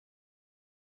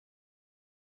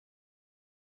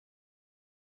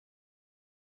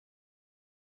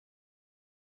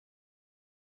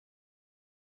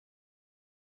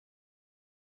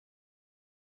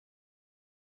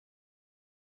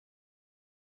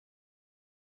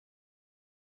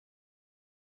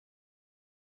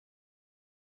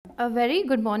A very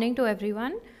good morning to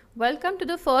everyone. Welcome to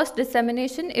the first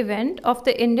dissemination event of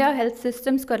the India Health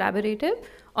Systems Collaborative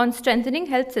on strengthening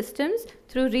health systems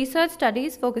through research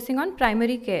studies focusing on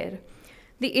primary care.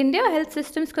 The India Health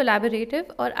Systems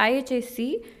Collaborative, or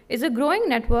IHSC, is a growing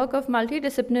network of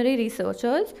multidisciplinary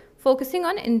researchers focusing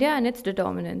on India and its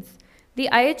determinants. The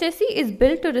IHSC is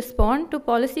built to respond to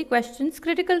policy questions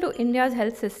critical to India's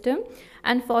health system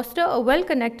and foster a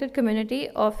well-connected community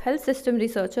of health system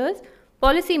researchers,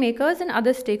 policymakers, and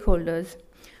other stakeholders.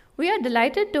 We are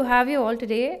delighted to have you all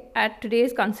today at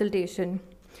today's consultation.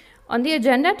 On the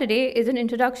agenda today is an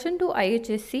introduction to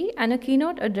IHSC and a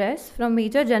keynote address from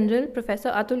Major General Professor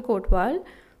Atul Kotwal,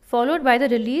 followed by the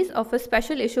release of a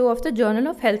special issue of the Journal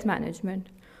of Health Management.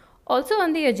 Also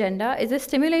on the agenda is a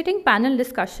stimulating panel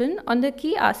discussion on the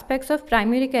key aspects of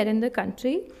primary care in the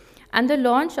country and the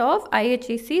launch of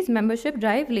IHSC's membership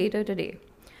drive later today.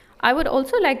 I would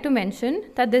also like to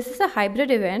mention that this is a hybrid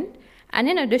event, and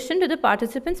in addition to the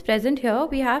participants present here,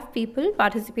 we have people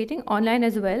participating online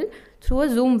as well through a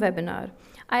Zoom webinar.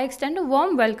 I extend a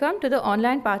warm welcome to the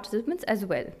online participants as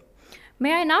well.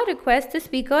 May I now request the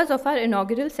speakers of our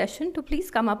inaugural session to please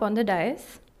come up on the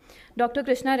dais. Dr.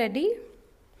 Krishna Reddy,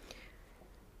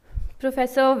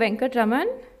 Professor Venkat Raman,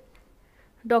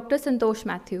 Dr. Santhosh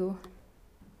Mathew.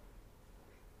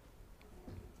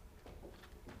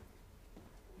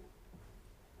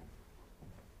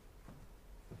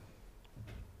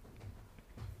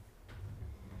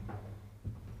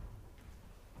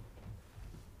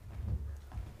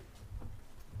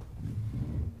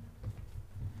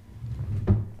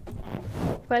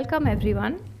 Welcome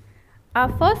everyone. Our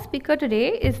first speaker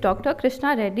today is Dr.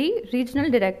 Krishna Reddy,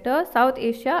 Regional Director, South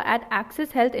Asia at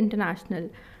Axis Health International.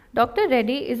 Dr.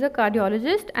 Reddy is a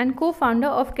cardiologist and co-founder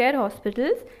of Care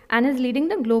Hospitals and is leading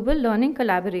the Global Learning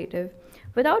Collaborative.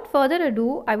 Without further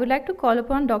ado, I would like to call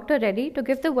upon Dr. Reddy to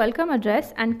give the welcome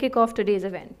address and kick off today's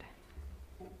event.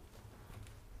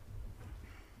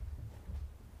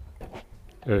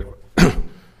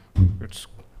 It's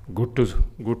good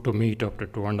to meet after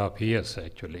 2.5 years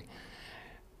actually.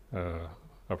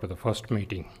 After the first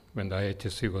meeting when the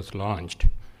IHSC was launched.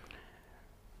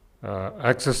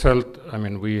 Access Health,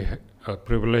 we are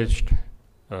privileged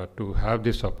to have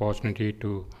this opportunity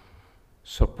to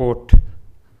support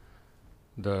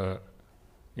in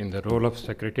the role of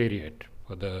Secretariat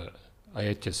for the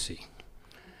IHSC.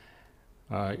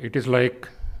 It is like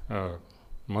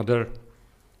mother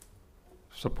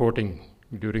supporting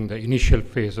during the initial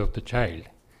phase of the child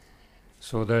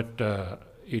so that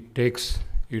it takes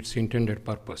its intended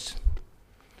purpose.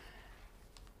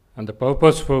 And the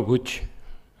purpose for which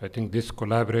I think this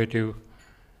collaborative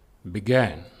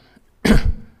began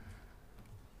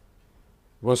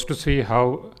was to see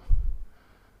how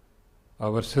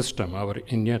our system, our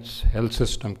India's health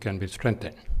system can be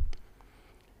strengthened.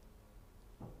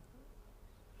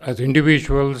 As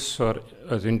individuals or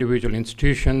as individual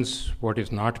institutions, what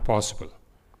is not possible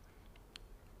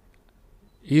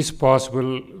is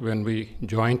possible when we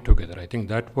join together. I think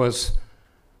that was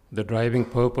the driving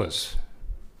purpose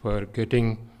for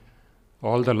getting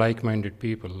all the like-minded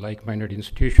people, like-minded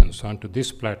institutions onto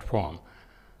this platform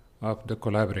of the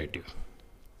collaborative.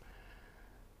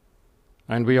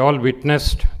 And we all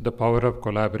witnessed the power of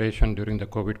collaboration during the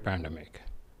COVID pandemic.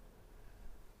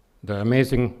 The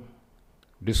amazing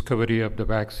discovery of the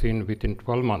vaccine within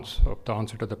 12 months of the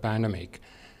onset of the pandemic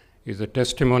is a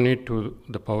testimony to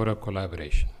the power of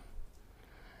collaboration.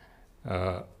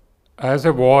 As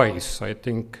a voice, I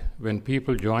think when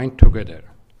people join together,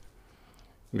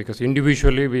 because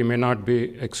individually we may not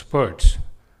be experts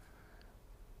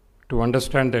to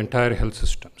understand the entire health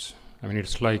systems.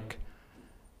 It's like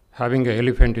having an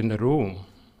elephant in the room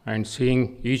and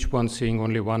each one seeing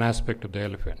only one aspect of the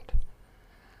elephant.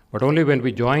 But only when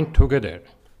we join together,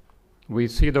 we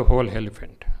see the whole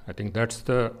elephant. I think that's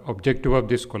the objective of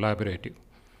this collaborative.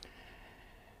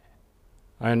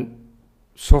 And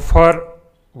so far,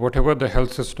 whatever the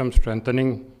health system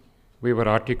strengthening we were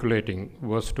articulating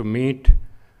was to meet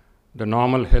the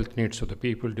normal health needs of the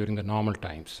people during the normal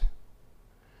times.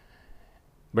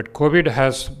 But COVID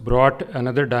has brought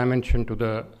another dimension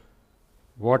to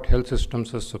what health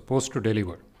systems are supposed to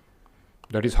deliver.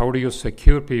 That is, how do you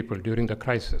secure people during the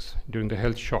crisis, during the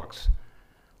health shocks?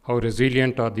 How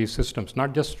resilient are these systems?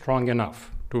 Not just strong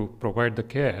enough to provide the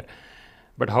care,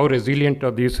 but how resilient are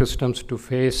these systems to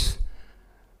face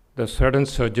the sudden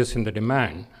surges in the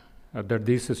demand that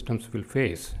these systems will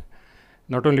face.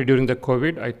 Not only during the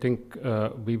COVID, I think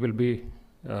we will be,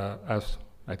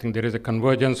 I think there is a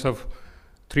convergence of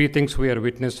 3 things we are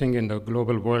witnessing in the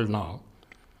global world now.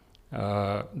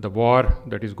 the war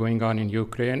that is going on in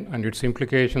Ukraine and its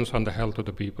implications on the health of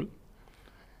the people.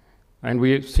 And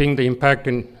we're seeing the impact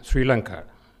in Sri Lanka,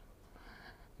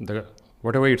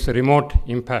 whatever it's a remote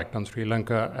impact on Sri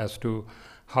Lanka as to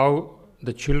how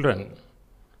the children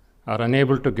are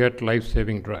unable to get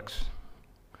life-saving drugs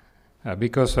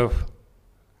because of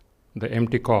the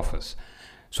empty coffers.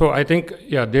 So I think,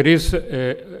 yeah, there is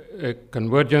a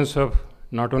convergence of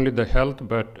not only the health,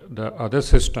 but the other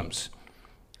systems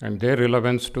and their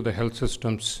relevance to the health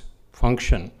system's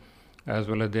function as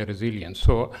well as their resilience.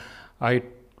 So I,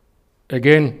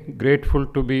 again, grateful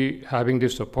to be having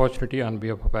this opportunity on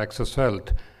behalf of Access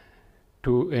Health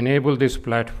to enable this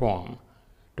platform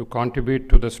to contribute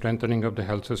to the strengthening of the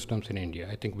health systems in India.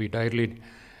 I think we direly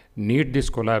need this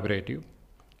collaborative,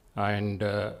 and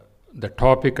the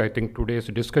topic, I think today's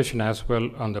discussion as well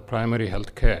on the primary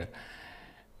health care,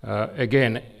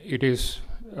 again, it is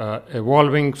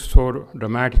evolving so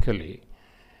dramatically.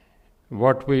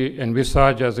 What we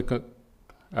envisage as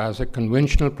a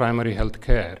conventional primary health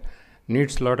care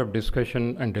needs a lot of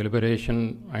discussion and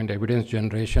deliberation and evidence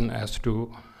generation as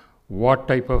to what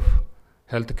type of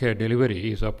healthcare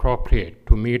delivery is appropriate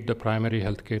to meet the primary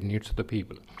healthcare needs of the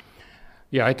people.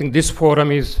 Yeah, I think this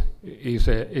forum is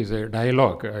a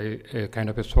dialogue, a kind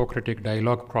of a Socratic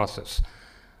dialogue process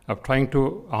of trying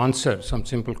to answer some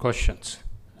simple questions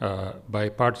by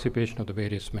participation of the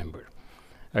various members.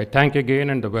 I thank again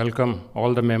and welcome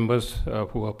all the members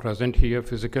who are present here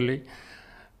physically.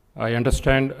 I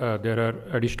understand there are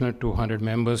additional 200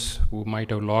 members who might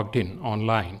have logged in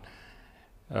online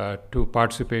to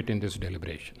participate in this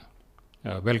deliberation.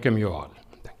 Welcome you all.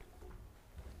 Thank you.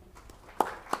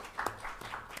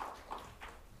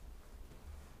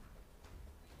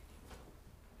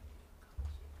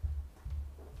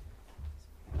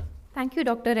 Thank you,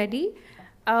 Dr. Reddy.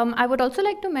 I would also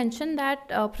like to mention that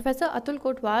Professor Atul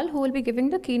Kotwal, who will be giving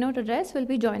the keynote address, will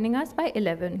be joining us by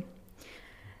 11.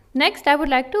 Next, I would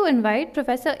like to invite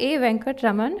Professor A Venkat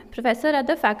Raman, Professor at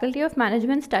the Faculty of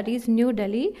Management Studies, New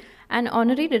Delhi, and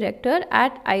Honorary Director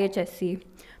at IHSC.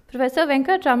 Professor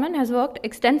Venkat Raman has worked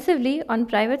extensively on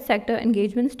private sector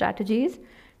engagement strategies,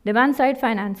 demand-side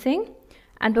financing,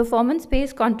 and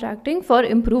performance-based contracting for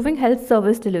improving health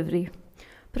service delivery.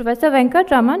 Professor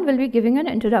Venkat Raman will be giving an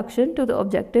introduction to the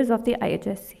objectives of the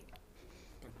IHSC.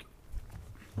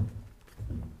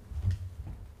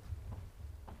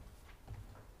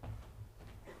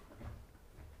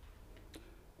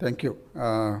 Thank you.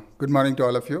 Good morning to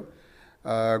all of you.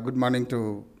 Good morning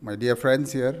to my dear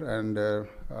friends here and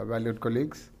valued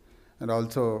colleagues, and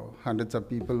also hundreds of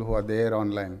people who are there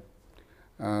online.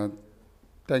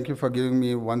 Thank you for giving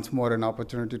me once more an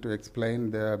opportunity to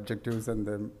explain the objectives and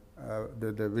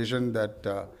the vision that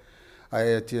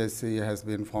IHSC has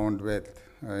been found with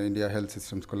India Health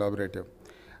Systems Collaborative.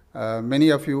 Many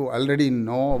of you already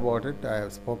know about it. I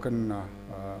have spoken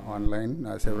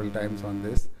online several times on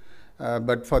this.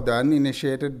 But for the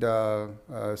uninitiated,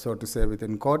 so to say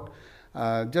within quote,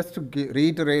 just to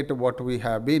reiterate what we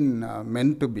have been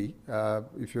meant to be,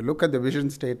 if you look at the vision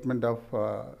statement of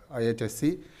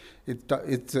IHSC,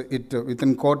 it's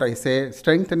within quote I say,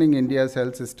 strengthening India's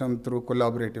health system through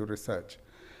collaborative research.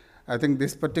 I think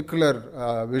this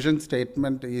particular vision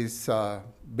statement is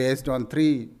based on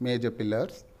three major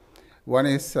pillars. One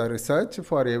is research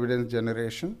for evidence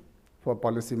generation, for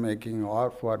policy making or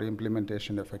for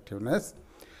implementation effectiveness.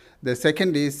 The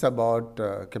second is about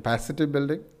capacity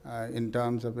building in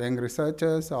terms of young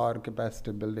researchers or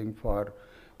capacity building for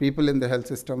people in the health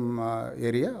system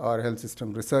area or health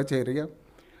system research area.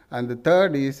 And the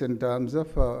third is in terms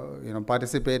of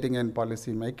participating in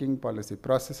policy making, policy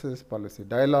processes, policy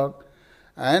dialogue,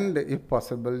 and if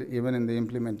possible, even in the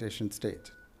implementation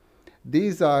stage.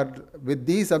 With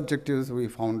these objectives, we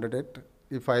founded it.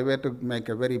 If I were to make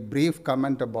a very brief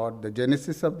comment about the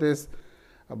genesis of this,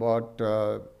 about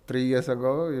 3 years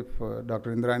ago, if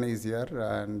Dr. Indrani is here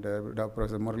and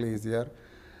Professor Murali is here,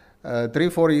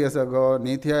 3-4 years ago,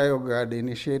 Niti Aayog had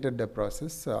initiated the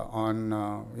process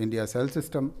on India's health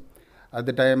system. At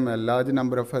the time, a large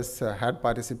number of us had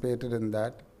participated in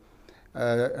that.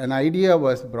 An idea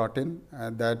was brought in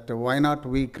that why not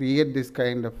we create this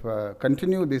kind of,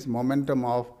 continue this momentum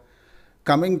of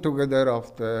coming together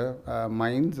of the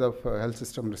minds of health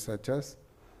system researchers.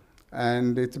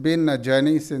 And it's been a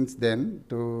journey since then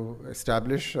to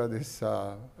establish this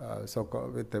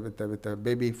so-called with the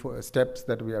baby steps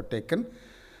that we have taken.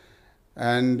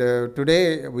 And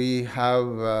today we have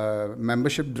a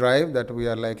membership drive that we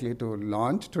are likely to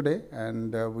launch today,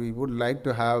 and we would like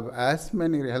to have as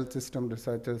many health system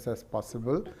researchers as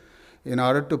possible in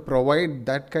order to provide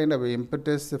that kind of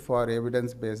impetus for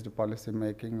evidence-based policy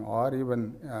making or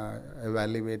even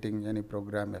evaluating any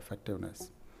program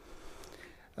effectiveness.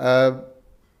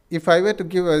 If I were to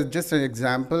give just an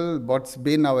example, what's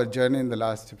been our journey in the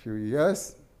last few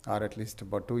years, or at least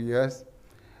about 2 years,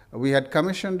 we had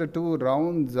commissioned 2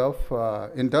 rounds of,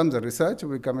 in terms of research,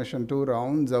 we commissioned 2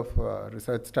 rounds of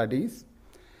research studies.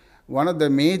 One of the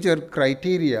major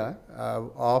criteria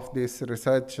of this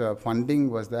research funding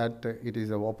was that it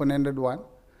is an open-ended one.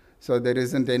 So there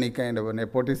isn't any kind of a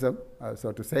nepotism,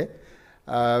 so to say.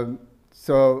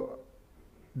 So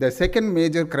the second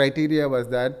major criteria was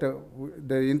that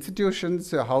the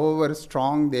institutions, however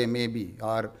strong they may be,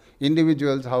 or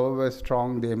individuals, however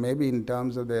strong they may be in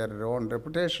terms of their own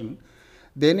reputation,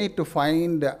 they need to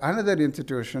find another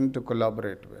institution to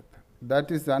collaborate with. That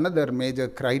is another major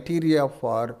criteria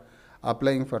for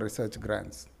applying for research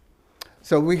grants.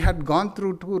 So we had gone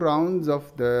through 2 rounds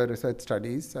of the research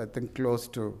studies, I think close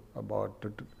to about,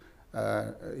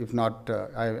 if not,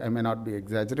 I may not be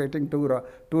exaggerating,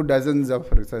 2 dozens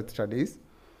of research studies.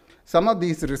 Some of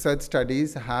these research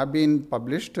studies have been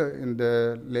published in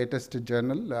the latest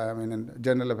journal, in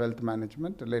Journal of Health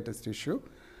Management, the latest issue.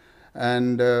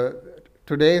 And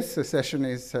today's session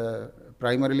is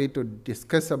primarily to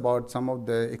discuss about some of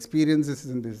the experiences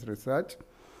in this research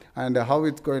and how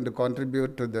it's going to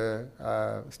contribute to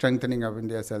the strengthening of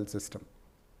India's health system.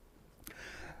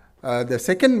 The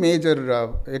second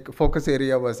major focus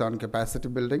area was on capacity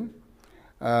building.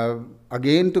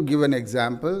 Again, to give an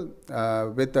example,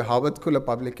 with the Harvard School of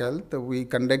Public Health, we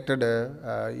conducted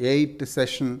a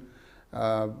 8-session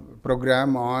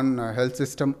program on health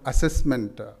system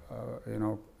assessment,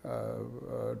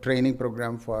 training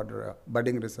program for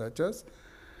budding researchers.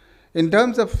 In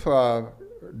terms of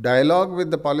dialogue with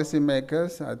the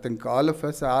policymakers, I think all of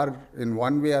us are in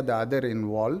one way or the other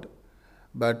involved,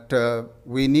 but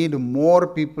we need more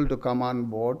people to come on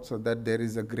board so that there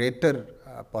is a greater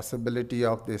possibility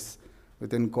of this,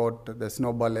 within quote, the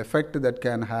snowball effect that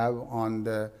can have on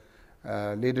the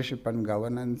leadership and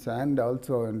governance, and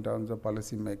also in terms of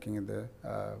policy making in the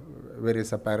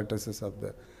various apparatuses of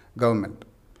the government.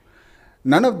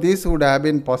 None of this would have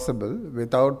been possible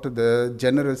without the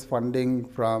generous funding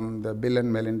from the Bill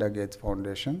and Melinda Gates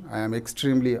Foundation. I am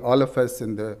extremely, all of us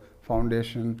in the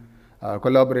foundation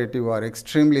collaborative are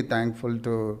extremely thankful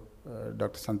to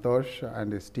Dr. Santhosh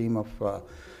and his team of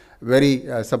very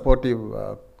supportive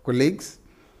colleagues.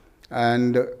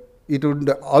 And it would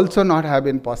also not have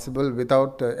been possible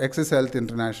without Access Health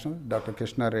International, Dr.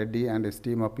 Krishna Reddy and his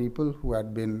team of people who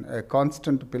had been a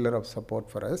constant pillar of support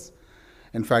for us.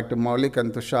 In fact, Maulik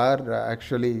and Tushar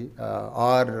actually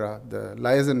are the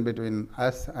liaison between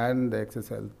us and the Access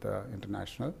Health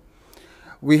International.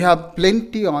 We have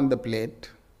plenty on the plate.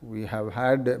 We have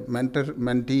had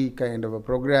mentor-mentee kind of a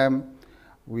program.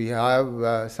 We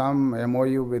have some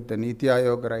MOU with the Niti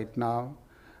Aayog right now,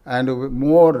 and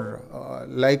more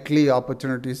likely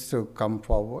opportunities to come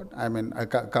forward,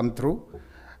 come through.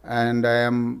 And I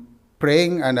am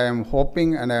praying and I am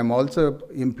hoping and I am also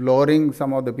imploring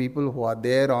some of the people who are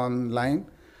there online,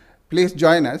 please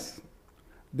join us.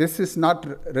 This is not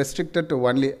restricted to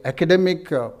only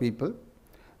academic people.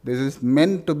 This is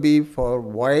meant to be for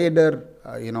wider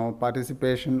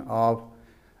participation of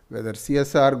whether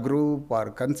CSR group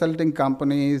or consulting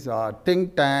companies or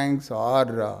think tanks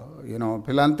or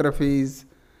philanthropies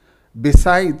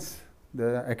besides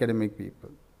the academic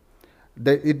people.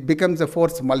 It becomes a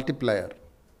force multiplier.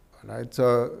 Right?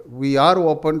 So we are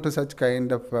open to such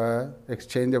kind of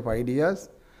exchange of ideas.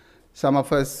 Some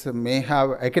of us may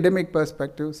have academic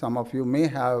perspective, some of you may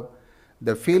have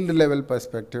the field level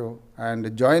perspective,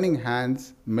 and joining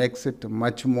hands makes it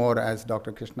much more, as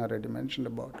Dr. Krishna Reddy mentioned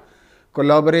about.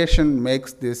 Collaboration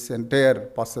makes this entire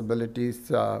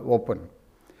possibilities open.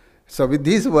 So with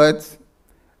these words,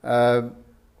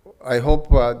 I hope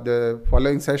the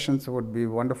following sessions would be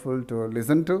wonderful to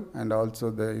listen to, and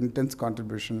also the intense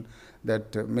contribution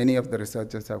that many of the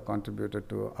researchers have contributed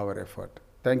to our effort.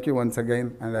 Thank you once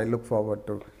again, and I look forward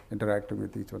to interacting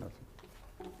with each one of you.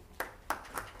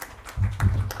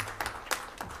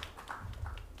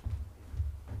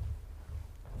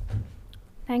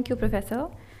 Thank you, Professor.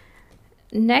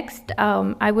 Next,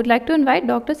 I would like to invite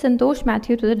Dr. Santhosh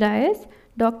Mathew to the dais.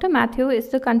 Dr. Mathew is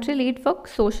the country lead for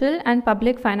social and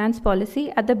public finance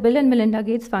policy at the Bill and Melinda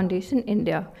Gates Foundation,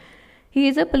 India. He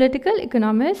is a political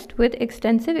economist with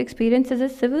extensive experience as a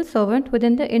civil servant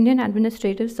within the Indian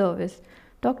Administrative Service.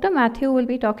 Dr. Mathew will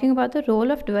be talking about the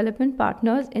role of development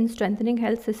partners in strengthening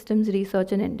health systems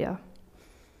research in India.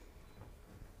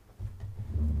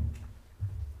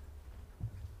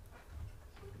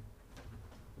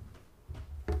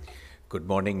 Good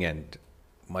morning and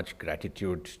much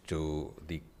gratitude to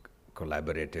the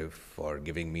collaborative for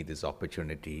giving me this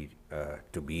opportunity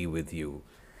to be with you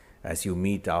as you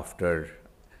meet after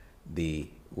the,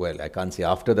 well, I can't say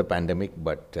after the pandemic,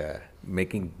 but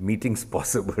making meetings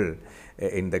possible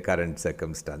in the current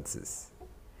circumstances.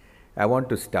 I want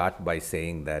to start by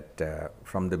saying that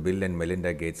from the Bill and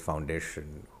Melinda Gates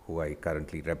Foundation, who I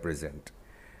currently represent,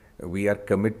 we are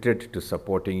committed to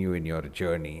supporting you in your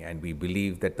journey, and we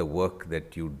believe that the work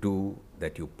that you do,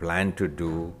 that you plan to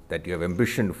do, that you have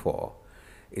ambition for,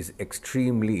 is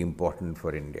extremely important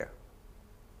for India.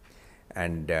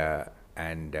 And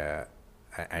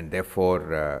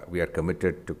therefore, we are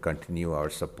committed to continue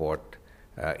our support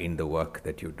in the work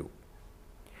that you do.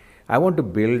 I want to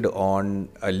build on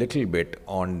a little bit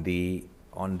on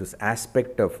this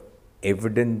aspect of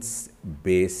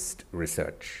evidence-based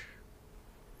research.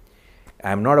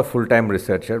 I'm not a full-time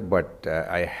researcher, but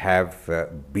I have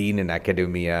been in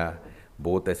academia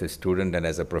both as a student and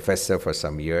as a professor for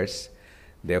some years.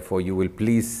 Therefore, you will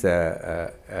please,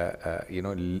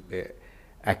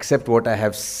 accept what I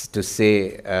have to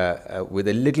say with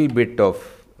a little bit of,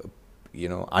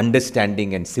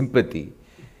 understanding and sympathy,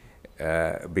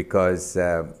 because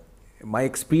my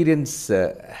experience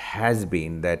has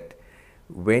been that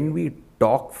when we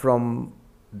talk from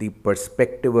the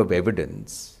perspective of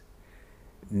evidence,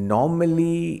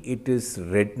 normally it is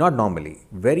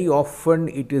very often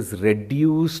it is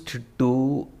reduced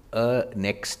to an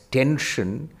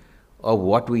extension of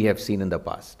what we have seen in the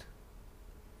past.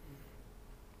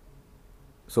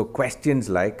 So questions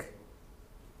like,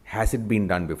 has it been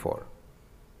done before?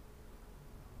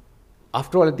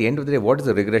 After all, at the end of the day, what is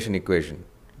a regression equation?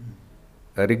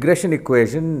 A regression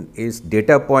equation is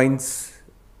data points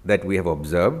that we have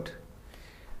observed.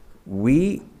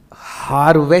 We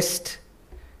harvest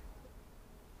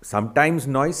sometimes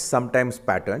noise, sometimes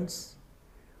patterns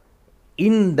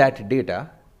in that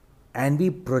data, and we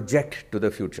project to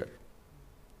the future.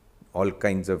 All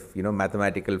kinds of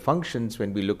mathematical functions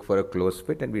when we look for a close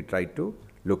fit, and we try to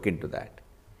look into that.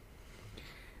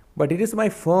 But it is my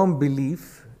firm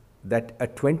belief that a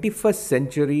 21st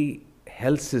century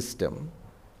health system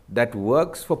that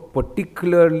works for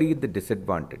particularly the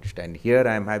disadvantaged, and here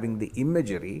I am having the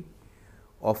imagery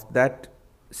of that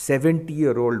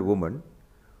 70-year-old woman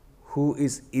who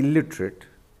is illiterate,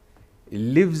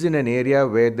 lives in an area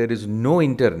where there is no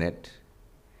internet,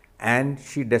 and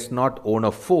she does not own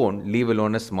a phone, leave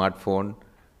alone a smartphone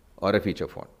or a feature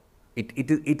phone.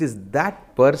 It is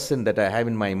that person that I have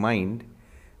in my mind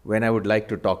when I would like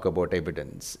to talk about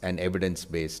evidence and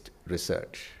evidence-based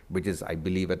research, which is, I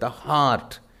believe, at the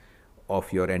heart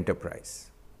of your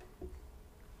enterprise.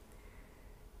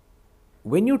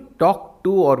 When you talk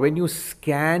to or when you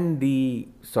scan the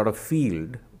sort of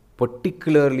field,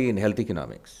 particularly in health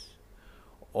economics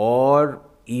or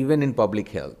even in public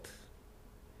health,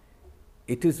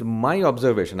 it is my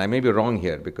observation, I may be wrong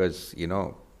here because,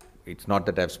 it's not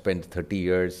that I've spent 30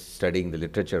 years studying the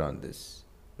literature on this,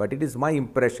 but it is my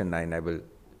impression, and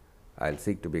I'll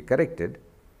seek to be corrected.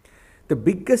 The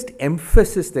biggest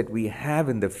emphasis that we have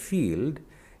in the field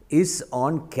is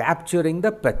on capturing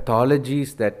the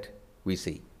pathologies that we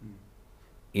see.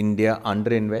 India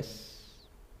underinvests.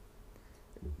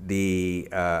 The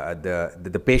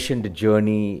patient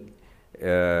journey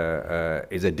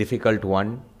is a difficult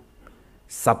one.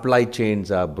 Supply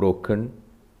chains are broken,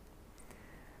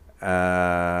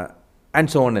 and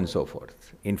so on and so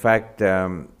forth. In fact,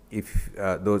 if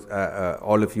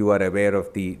all of you are aware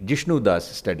of the Jishnu Das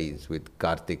studies with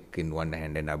Karthik in one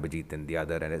hand and Abhijit in the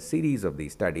other, and a series of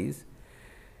these studies,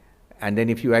 and then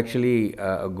if you actually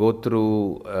go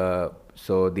through,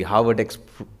 so the Harvard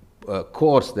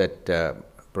course that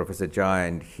Professor Jha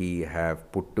and he have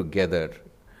put together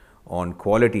on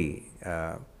quality,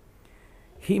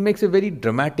 he makes a very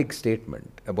dramatic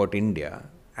statement about India,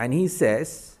 and he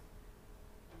says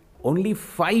only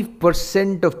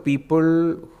 5% of people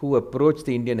who approach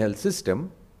the Indian health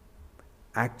system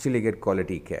actually get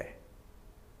quality care.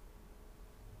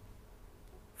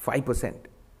 5%,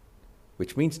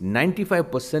 which means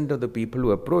 95% of the people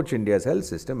who approach India's health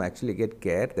system actually get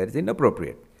care that is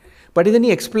inappropriate. But then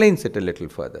he explains it a little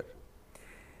further.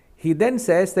 He then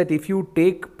says that if you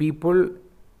take people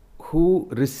who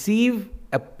receive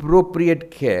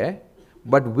appropriate care,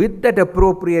 but with that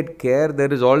appropriate care,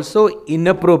 there is also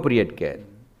inappropriate care,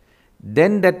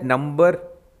 then that number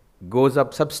goes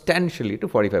up substantially to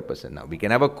 45%. Now, we can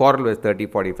have a quarrel with 30,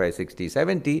 45, 60,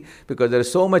 70 because there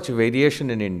is so much variation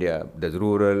in India. There's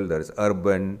rural, there's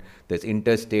urban, there's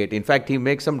interstate. In fact, he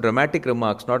makes some dramatic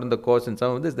remarks, not in the course in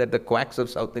some of this, that the quacks of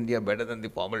South India are better than the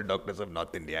formal doctors of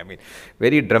North India. I mean,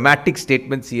 very dramatic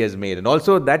statements he has made. And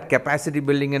also that capacity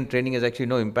building and training has actually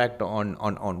no impact on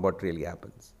what really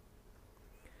happens.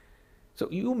 So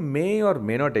you may or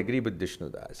may not agree with Vishnu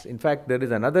Das. In fact, there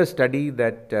is another study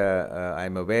that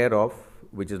I'm aware of,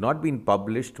 which has not been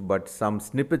published, but some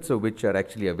snippets of which are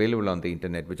actually available on the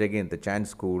internet, which again the Chan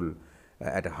School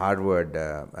at Harvard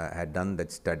had done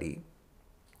that study.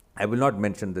 I will not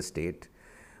mention the state,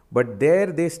 but there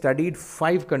they studied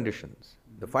 5 conditions.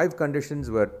 The 5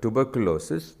 conditions were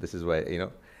tuberculosis, this is why,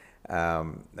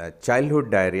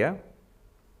 childhood diarrhea,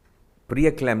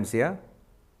 preeclampsia,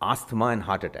 asthma and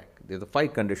heart attack. These are the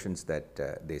 5 conditions that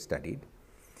they studied.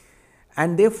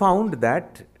 And they found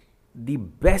that the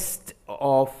best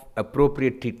of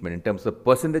appropriate treatment in terms of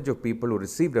percentage of people who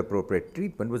received appropriate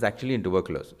treatment was actually in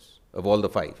tuberculosis, of all the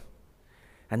 5.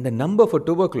 And the number for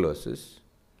tuberculosis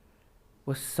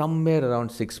was somewhere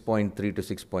around 6.3 to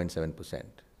 6.7%,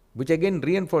 which again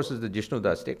reinforces the Vishnu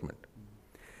Das statement.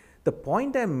 The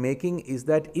point I'm making is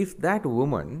that if that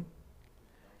woman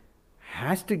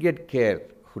has to get care,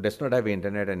 who does not have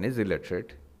internet and is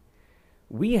illiterate,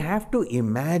 we have to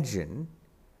imagine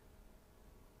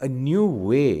a new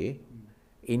way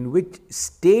in which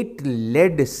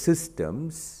state-led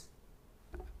systems,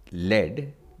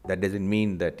 that doesn't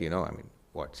mean that,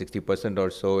 60% or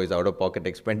so is out-of-pocket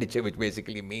expenditure, which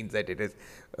basically means that it is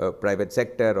private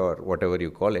sector or whatever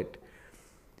you call it.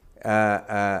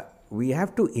 We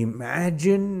have to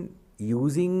imagine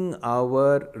using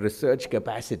our research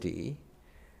capacity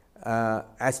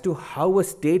as to how a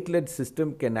state-led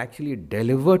system can actually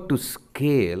deliver to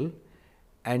scale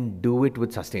and do it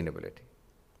with sustainability.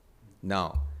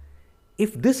 Now,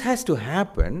 if this has to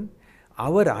happen,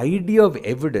 our idea of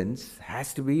evidence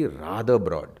has to be rather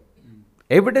broad.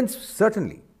 Evidence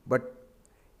certainly, but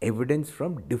evidence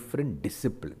from different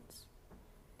disciplines.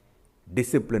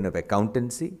 Discipline of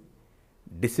accountancy,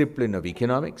 discipline of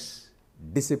economics,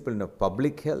 discipline of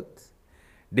public health,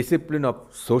 discipline of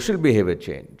social behavior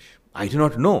change. I do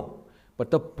not know.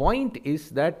 But the point is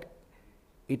that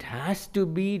it has to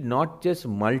be not just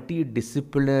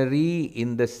multidisciplinary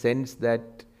in the sense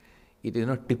that it is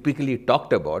not typically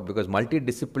talked about, because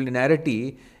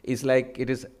multidisciplinarity is like it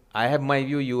is, I have my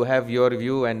view, you have your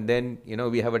view, and then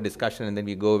we have a discussion and then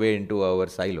we go away into our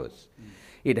silos.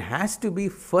 It has to be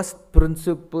first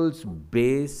principles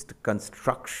based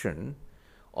construction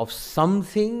of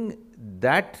something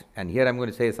that, and here I'm going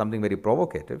to say something very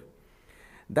provocative,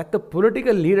 that the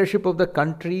political leadership of the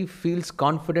country feels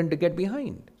confident to get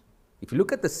behind. If you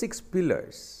look at the 6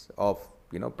 pillars of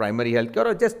primary health care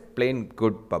or just plain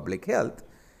good public health,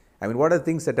 what are the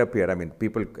things that appear?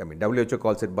 WHO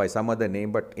calls it by some other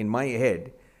name, but in my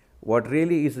head, what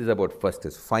really is about first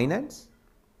is finance,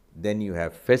 then you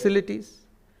have facilities,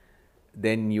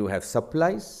 then you have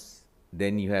supplies,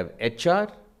 then you have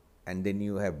HR, and then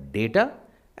you have data,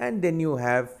 and then you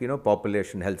have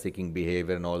population health seeking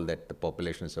behavior and all that the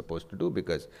population is supposed to do,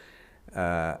 because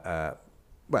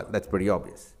that's pretty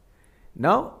obvious.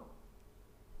 Now,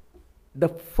 the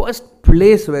first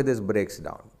place where this breaks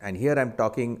down, and here I'm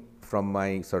talking from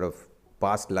my sort of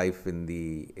past life in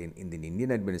the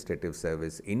Indian Administrative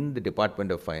Service in the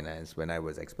Department of Finance when I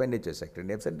was Expenditure Secretary,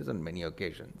 and I've said this on many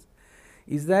occasions,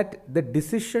 is that the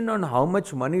decision on how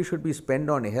much money should be spent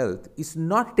on health is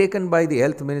not taken by the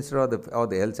health minister or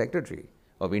the health secretary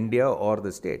of India or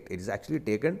the state. It is actually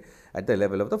taken at the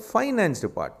level of the finance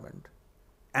department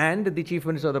and the chief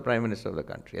minister or the prime minister of the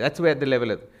country. That's where the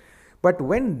level is. But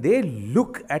when they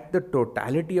look at the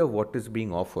totality of what is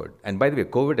being offered, and by the way,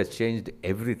 COVID has changed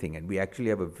everything, and we actually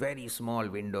have a very small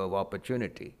window of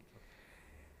opportunity.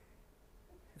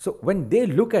 So when they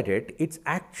look at it, it's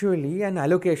actually an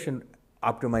allocation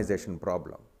optimization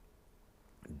problem.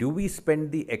 Do we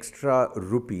spend the extra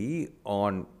rupee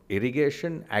on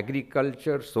irrigation,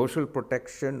 agriculture, social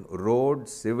protection,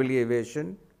 roads, civil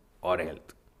aviation, or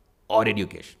health, or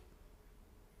education?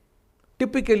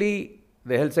 Typically,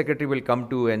 the health secretary will come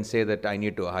to and say that I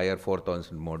need to hire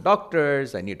 4,000 more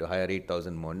doctors, I need to hire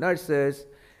 8,000 more nurses,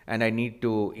 and I need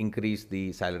to increase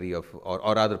the salary of,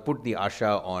 or rather put the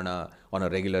ASHA on a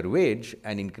regular wage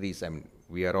and increase.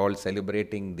 We are all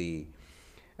celebrating the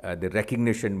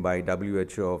recognition by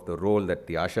WHO of the role that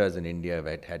the ASHAs in India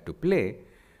have had to play,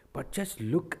 but just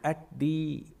look at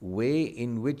the way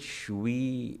in which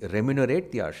we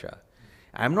remunerate the ASHA.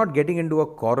 I'm not getting into a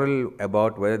quarrel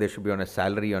about whether they should be on a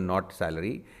salary or not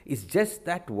salary. It's just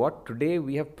that what today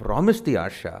we have promised the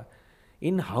ASHA,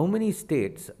 in how many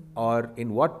states or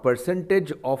in what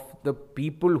percentage of the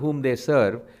people whom they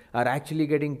serve are actually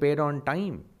getting paid on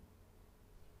time.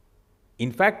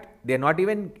 In fact, they're not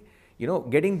even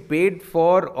getting paid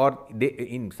for, or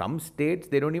in some states,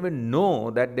 they don't even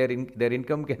know that their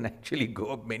income can actually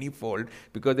go up many-fold,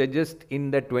 because they're just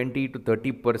in the 20 to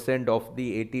 30% of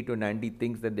the 80 to 90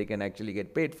 things that they can actually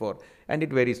get paid for, and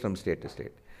it varies from state to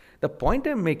state. The point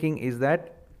I'm making is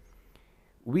that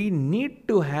we need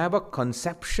to have a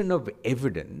conception of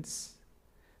evidence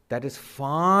that is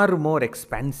far more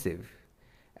expansive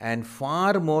and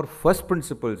far more first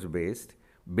principles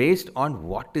based on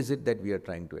what is it that we are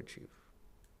trying to achieve.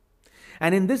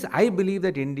 And in this, I believe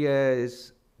that India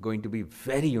is going to be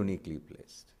very uniquely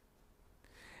placed.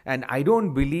 And I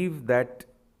don't believe that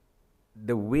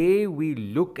the way we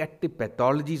look at the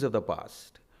pathologies of the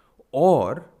past,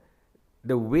 or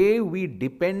the way we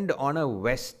depend on a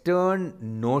Western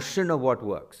notion of what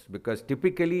works, because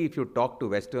typically if you talk to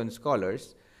Western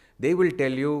scholars, they will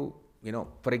tell you,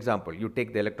 for example, you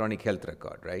take the electronic health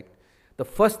record, right? The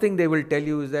first thing they will tell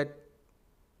you is that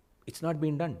it's not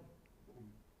been done.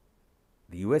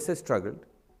 The US has struggled,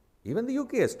 even the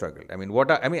UK has struggled.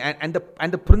 And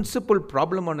the principal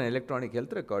problem on an electronic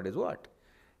health record is what?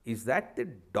 Is that the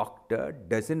doctor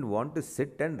doesn't want to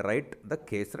sit and write the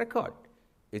case record.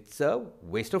 It's a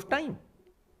waste of time.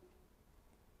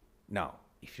 Now,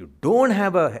 if you don't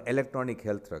have an electronic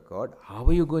health record, how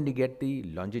are you going to get the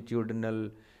longitudinal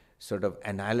sort of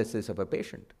analysis of a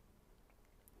patient?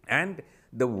 And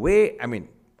the way,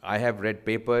 I have read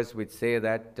papers which say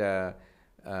that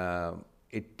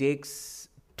it takes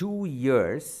 2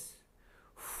 years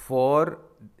for,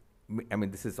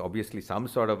 this is obviously some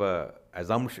sort of a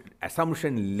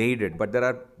assumption laden, but there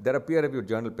are peer-reviewed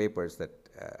journal papers that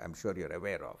I'm sure you're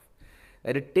aware of,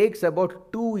 that it takes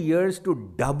about 2 years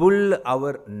to double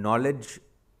our knowledge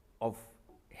of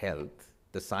health,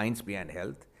 the science behind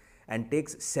health, and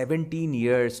takes 17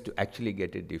 years to actually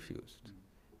get it diffused.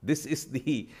 This is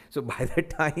so by the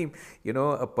time,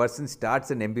 a person starts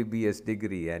an MBBS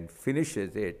degree and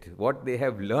finishes it, what they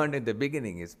have learned in the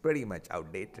beginning is pretty much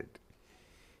outdated.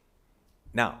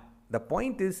 Now, the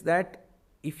point is that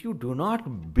if you do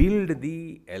not build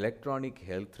the electronic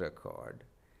health record,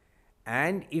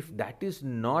 and if that is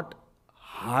not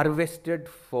harvested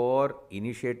for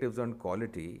initiatives on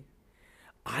quality,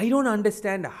 I don't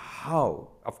understand how.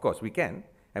 Of course, we can,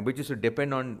 and which is to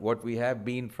depend on what we have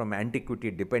been from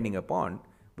antiquity depending upon,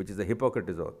 which is the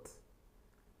Hippocrates Oath,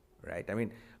 right?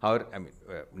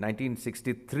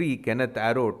 1963, Kenneth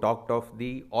Arrow talked of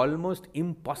the almost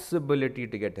impossibility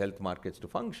to get health markets to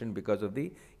function because of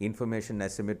the information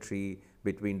asymmetry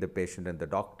between the patient and the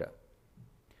doctor.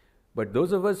 But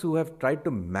those of us who have tried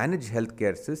to manage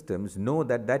healthcare systems know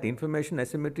that that information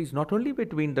asymmetry is not only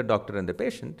between the doctor and the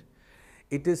patient,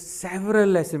 it is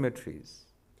several asymmetries.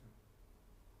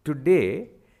 Today,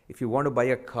 if you want to buy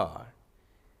a car,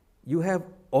 you have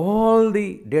all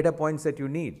the data points that you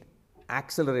need: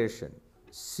 acceleration,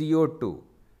 CO2,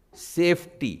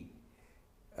 safety,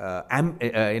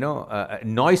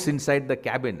 noise inside the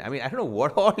cabin. I don't know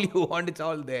what all you want, it's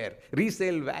all there.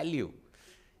 Resale value.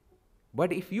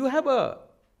 But if you have or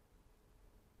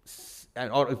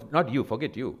if not you,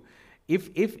 forget you.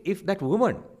 If that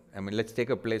woman, let's take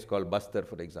a place called Bastar,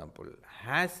 for example,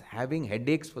 having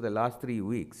headaches for the last 3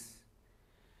 weeks,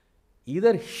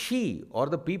 either she or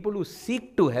the people who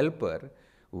seek to help her,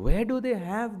 where do they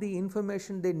have the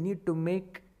information they need to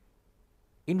make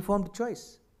informed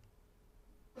choice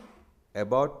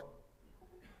about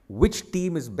which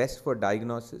team is best for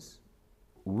diagnosis,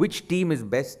 which team is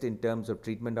best in terms of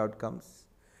treatment outcomes,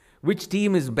 which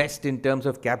team is best in terms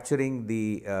of capturing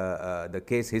the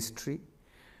case history,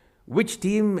 which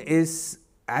team is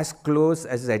as close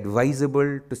as is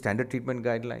advisable to standard treatment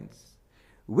guidelines,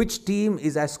 which team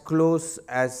is as close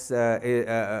as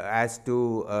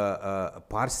to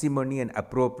parsimony and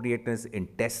appropriateness in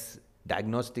tests,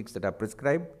 diagnostics that are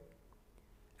prescribed,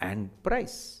 and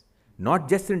price. Not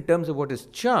just in terms of what is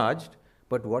charged,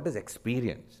 but what is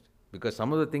experienced. Because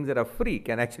some of the things that are free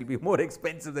can actually be more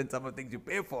expensive than some of the things you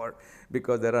pay for,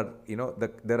 because there are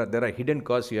there are hidden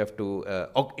costs you have to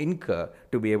incur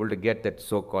to be able to get that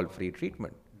so-called free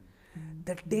treatment.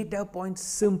 The data points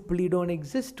simply don't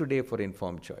exist today for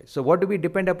informed choice. So what do we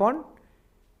depend upon?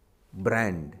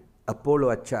 Brand. Apollo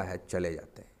acha hai, chale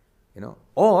jate.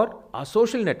 Or our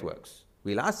social networks.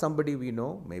 We'll ask somebody we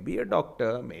know, maybe a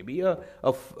doctor, maybe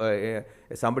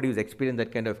somebody who's experienced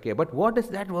that kind of care. But what is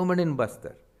that woman in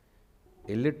Bastar?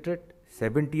 Illiterate,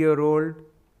 70-year-old,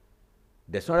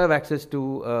 does not have access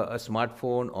to a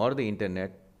smartphone or the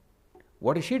internet,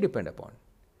 what does she depend upon?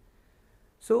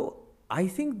 So I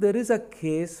think there is a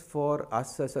case for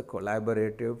us as a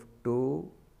collaborative to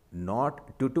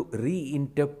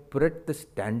reinterpret the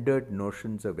standard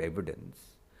notions of evidence,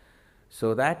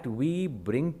 so that we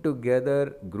bring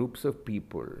together groups of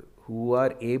people who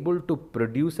are able to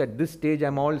produce, at this stage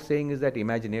I'm all saying is that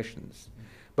imaginations,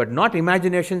 but not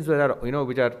imaginations that are,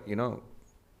 which are,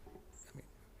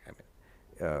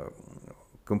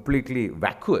 completely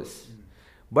vacuous,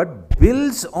 but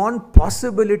builds on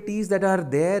possibilities that are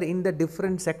there in the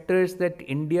different sectors that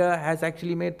India has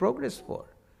actually made progress for.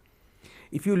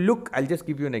 If you look, I'll just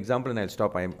give you an example and I'll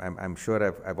stop. I'm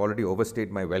sure I've already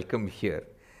overstayed my welcome here.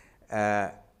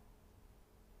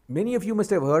 Many of you must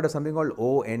have heard of something called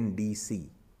ONDC,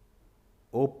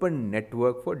 Open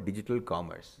Network for Digital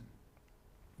Commerce.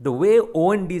 The way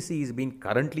ONDC is being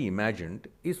currently imagined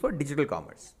is for digital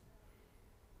commerce.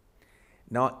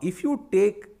 Now, if you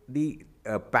take the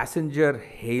passenger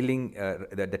hailing,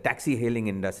 the taxi hailing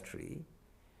industry,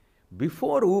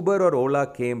 before Uber or Ola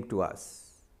came to us,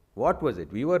 what was it?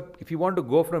 If you want to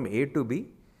go from A to B,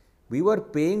 we were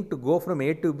paying to go from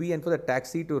A to B and for the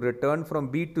taxi to return from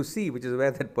B to C, which is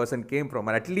where that person came from,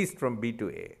 or at least from B to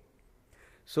A.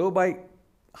 So by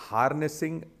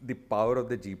harnessing the power of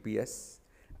the GPS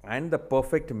and the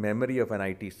perfect memory of an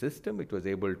IT system, it was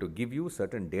able to give you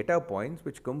certain data points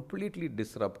which completely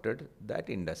disrupted that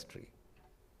industry.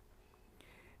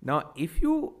 Now, if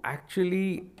you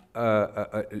actually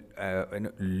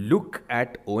look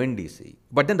at ONDC,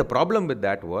 but then the problem with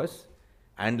that was,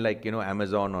 and like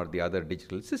Amazon or the other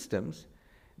digital systems,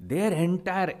 their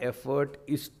entire effort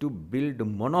is to build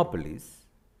monopolies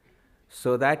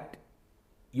so that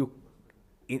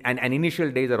and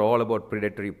initial days are all about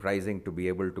predatory pricing to be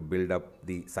able to build up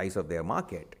the size of their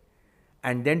market,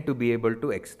 and then to be able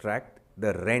to extract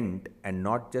the rent and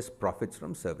not just profits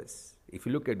from service. If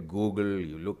you look at Google,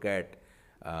 you look at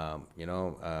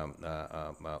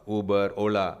Uber,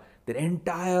 Ola, their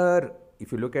entire,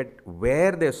 if you look at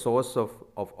where their source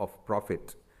of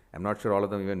profit, I'm not sure all of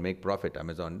them even make profit,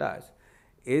 Amazon does,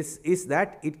 is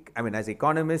that as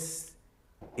economists,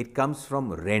 it comes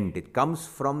from rent, it comes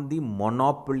from the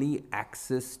monopoly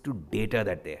access to data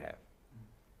that they have.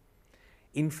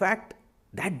 In fact,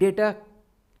 that data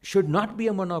should not be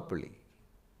a monopoly.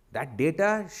 That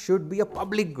data should be a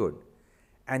public good.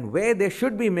 And where they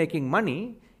should be making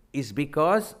money is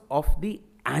because of the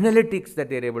analytics that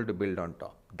they're able to build on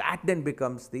top. That then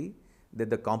becomes the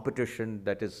competition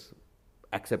that is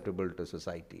acceptable to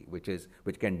society, which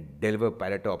can deliver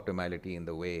Pareto optimality in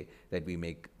the way that we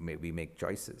make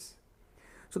choices.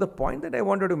 So the point that I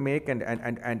wanted to make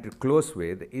and to close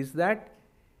with is that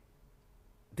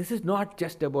this is not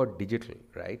just about digital,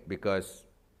 right? Because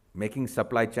making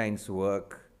supply chains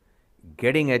work,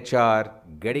 getting HR,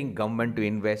 getting government to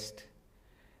invest,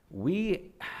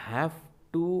 we have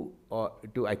to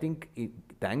I think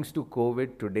thanks to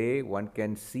COVID today, one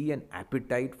can see an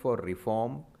appetite for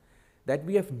reform that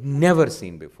we have never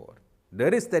seen before.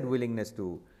 There is that willingness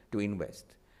to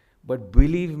invest. But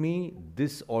believe me,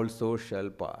 this also shall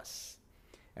pass.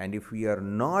 And if we are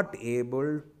not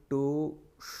able to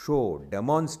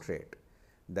demonstrate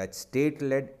that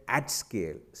state-led, at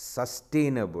scale,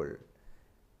 sustainable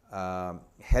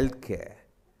healthcare,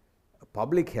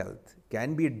 public health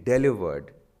can be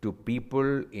delivered to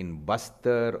people in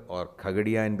Bastar or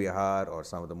Khagadia in Bihar or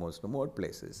some of the most remote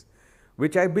places,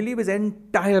 which I believe is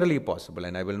entirely possible,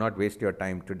 and I will not waste your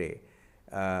time today,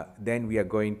 then we are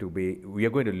going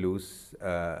to lose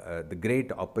the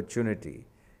great opportunity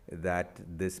that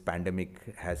this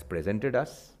pandemic has presented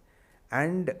us,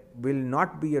 and will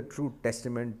not be a true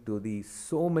testament to the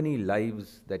so many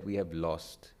lives that we have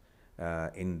lost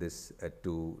in this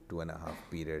 2.5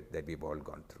 period that we've all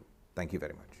gone through. Thank you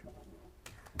very much.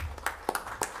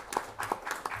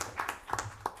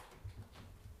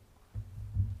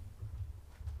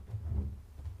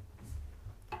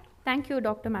 Thank you,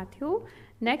 Dr. Mathew.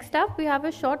 Next up, we have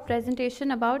a short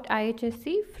presentation about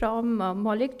IHSC from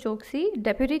Maulik Choksi,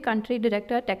 Deputy Country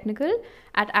Director Technical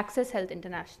at Access Health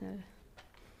International.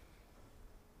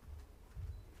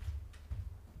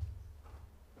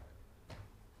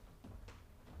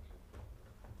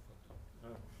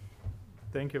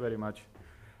 Thank you very much.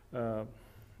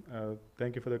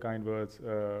 Thank you for the kind words,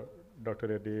 Dr.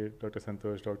 Reddy, Dr.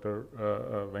 Santhosh, Dr.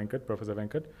 Venkat, Professor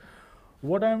Venkat.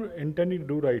 What I'm intending to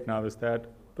do right now is that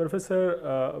Professor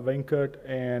Venkat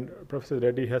and Professor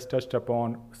Reddy has touched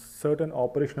upon certain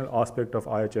operational aspect of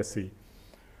IHSC.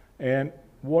 And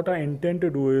what I intend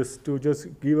to do is to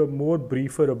just give a more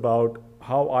briefer about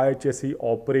how IHSC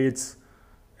operates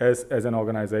as an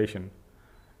organization.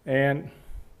 And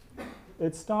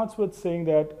it starts with saying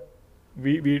that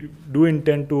we do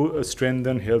intend to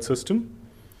strengthen health system.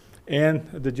 And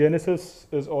the genesis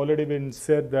has already been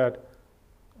said that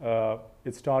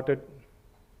it started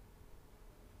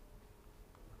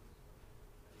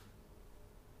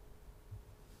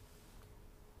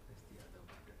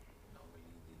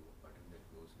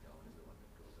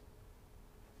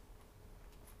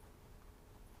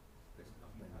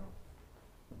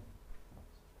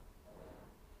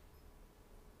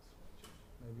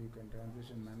Maybe you can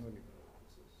transition manually.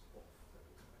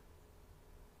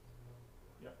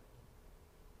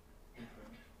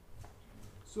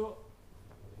 So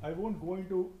I won't go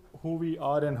into who we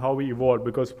are and how we evolved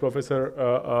because Professor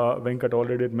Venkat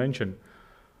already did mention.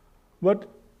 But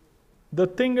the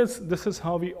thing is, this is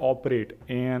how we operate,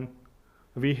 and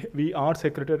we are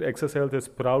Secretariat. Access Health is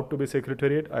proud to be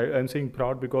Secretariat. I'm saying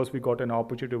proud because we got an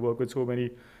opportunity to work with so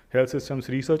many health systems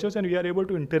researchers, and we are able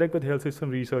to interact with health system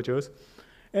researchers.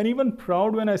 And even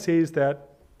proud when I say is that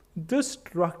this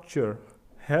structure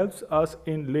helps us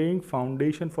in laying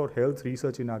foundation for health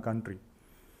research in our country.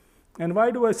 And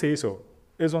why do I say so?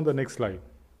 Is on the next slide.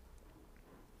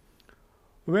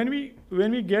 When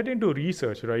we get into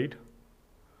research, right,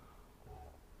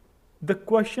 the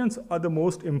questions are the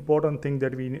most important thing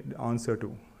that we need answer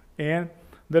to. And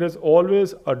there is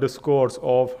always a discourse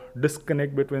of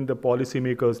disconnect between the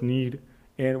policymakers' need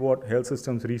and what health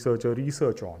systems researchers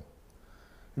research on.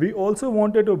 We also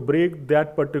wanted to break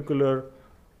that particular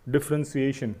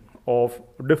differentiation of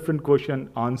different question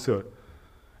answer.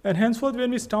 And henceforth,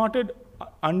 when we started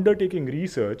undertaking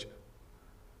research,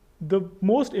 the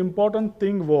most important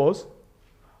thing was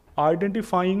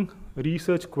identifying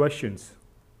research questions.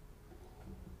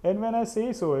 And when I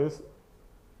say so is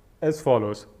as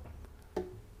follows.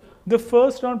 The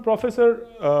first round, Professor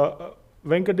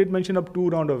Venkat did mention of 2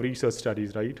 rounds of research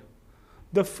studies, right?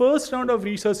 The first round of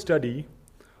research study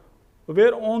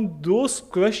were on those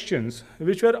questions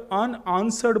which were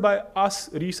unanswered by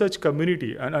us research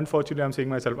community, and unfortunately I'm saying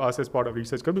myself us as part of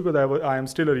research community because I am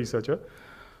still a researcher.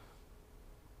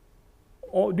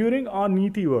 During our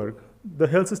NEETI work, the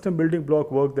health system building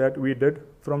block work that we did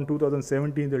from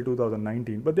 2017 till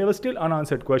 2019, but there were still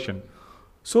unanswered questions.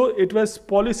 So it was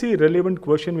policy relevant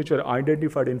questions which were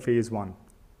identified in phase 1.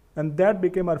 And that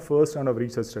became our first round of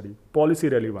research study, policy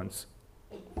relevance.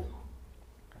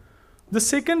 The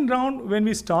second round, when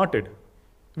we started,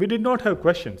 we did not have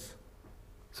questions.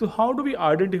 So how do we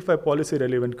identify policy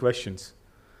relevant questions?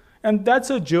 And that's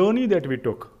a journey that we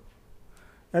took.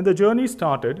 And the journey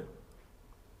started,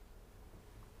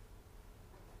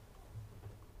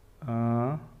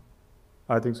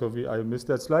 I think so, I missed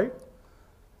that slide.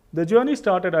 The journey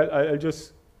started, I'll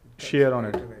just share on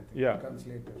it. Yeah. It comes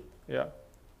later. Yeah.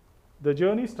 The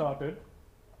journey started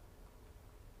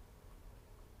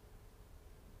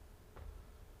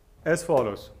as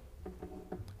follows.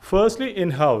 Firstly,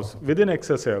 in-house, within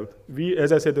Access Health, we,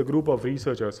 as I said, the group of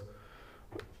researchers,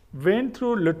 went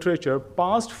through literature,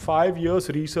 past 5 years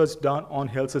research done on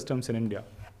health systems in India.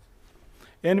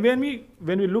 And when we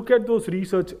look at those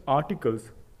research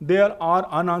articles, there are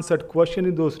unanswered questions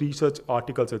in those research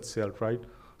articles itself, right?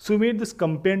 So we made this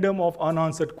compendium of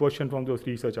unanswered questions from those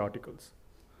research articles.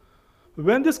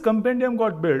 When this compendium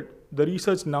got built, the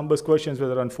research numbers questions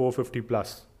were around 450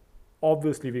 plus.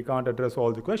 Obviously, we can't address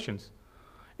all the questions.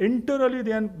 Internally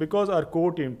then, because our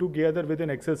core team, together within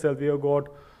Access Health, we have got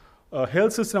a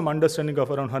health system understanding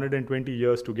of around 120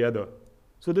 years together.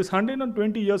 So this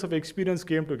 120 years of experience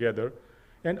came together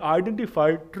and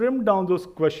identified, trimmed down those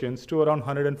questions to around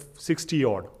 160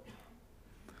 odd.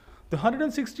 The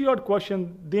 160 odd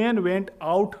question then went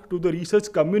out to the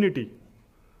research community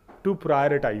to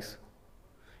prioritize.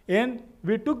 And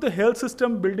we took the health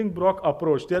system building block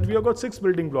approach that we have got 6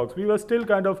 building blocks. We were still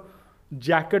kind of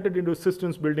jacketed into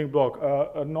systems building block,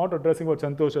 not addressing what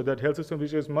Santhosh said, that health system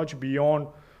which is much beyond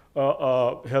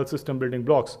health system building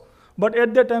blocks. But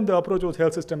at that time, the approach was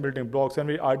health system building blocks, and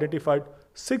we identified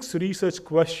 6 research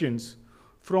questions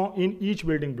from in each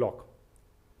building block.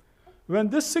 When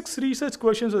these 6 research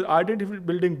questions were identified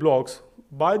building blocks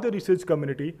by the research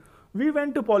community, we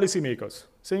went to policymakers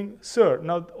saying, sir,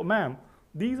 now ma'am,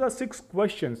 these are 6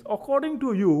 questions. According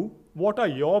to you, what are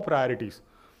your priorities?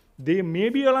 They may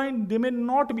be aligned, they may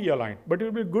not be aligned, but it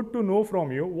will be good to know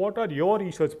from you what are your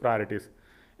research priorities.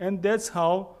 And that's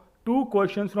how 2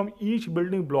 questions from each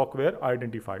building block were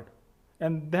identified.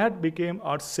 And that became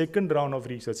our second round of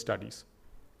research studies.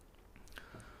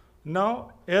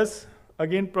 Now, as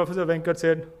again Professor Venkat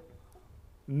said,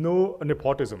 no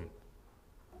nepotism.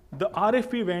 The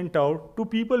RFP went out to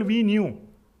people we knew,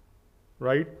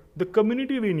 right? The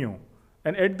community we knew.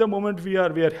 And at the moment, we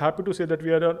are happy to say that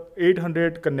we are on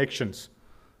 800 connections,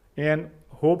 and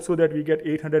hope so that we get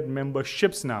 800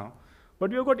 memberships now. But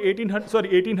we have got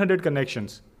 1800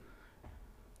 connections.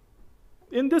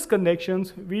 In these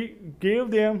connections, we gave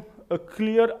them a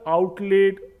clear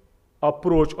outlaid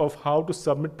approach of how to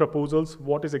submit proposals,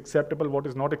 what is acceptable, what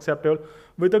is not acceptable,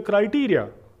 with a criteria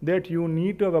that you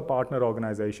need to have a partner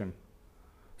organization.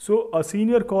 So a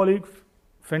senior colleague,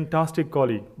 fantastic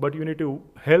colleague, but you need to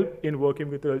help in working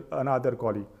with another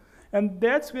colleague. And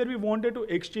that's where we wanted to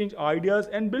exchange ideas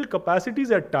and build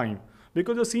capacities at time.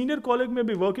 Because a senior colleague may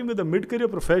be working with a mid-career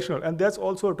professional, and that's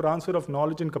also a transfer of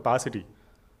knowledge and capacity.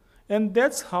 And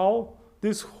that's how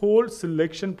this whole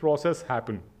selection process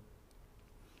happened.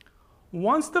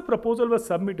 Once the proposal was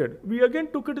submitted, we again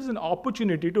took it as an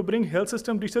opportunity to bring health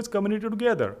system research community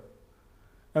together.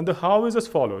 And the how is as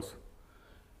follows.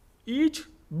 Each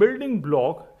building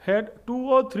block had 2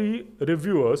 or 3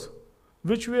 reviewers,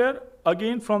 which were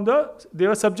again they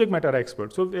were subject matter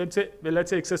experts. So let's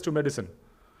say access to medicine.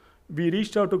 We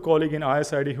reached out to a colleague in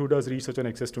ISID who does research on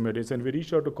access to medicine. We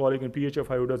reached out to a colleague in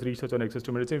PHFI who does research on access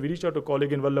to medicine. We reached out to a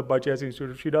colleague in Vallabhbhai Chess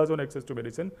Institute, she does on access to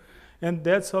medicine. And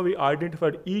that's how we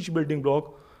identified each building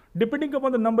block, depending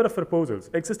upon the number of proposals.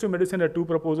 Access to medicine had 2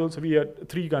 proposals, we had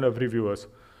 3 kind of reviewers.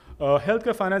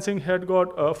 Healthcare financing had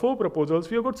got 4 proposals,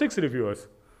 we have got 6 reviewers.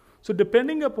 So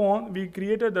depending upon, we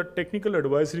created the technical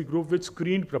advisory group which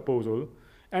screened proposal,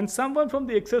 and someone from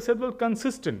the access health was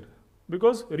consistent.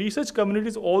 Because research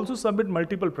communities also submit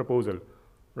multiple proposals,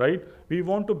 right? We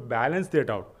want to balance that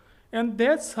out. And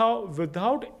that's how,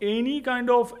 without any kind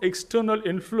of external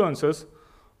influences,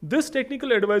 this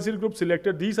technical advisory group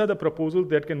selected these are the proposals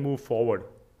that can move forward.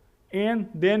 And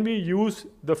then we use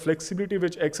the flexibility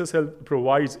which Access Health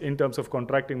provides in terms of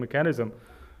contracting mechanism,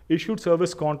 issued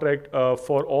service contract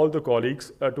for all the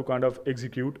colleagues to kind of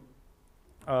execute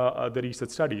the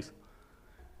research studies.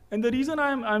 And the reason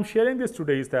I'm sharing this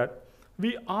today is that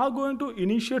we are going to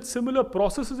initiate similar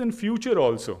processes in future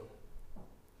also.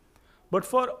 But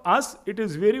for us, it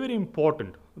is very, very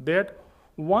important that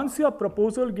once your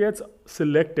proposal gets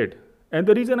selected, and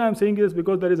the reason I'm saying is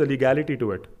because there is a legality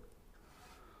to it.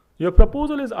 Your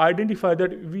proposal is identified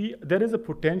that there is a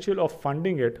potential of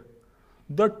funding it.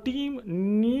 The team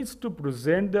needs to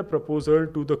present their proposal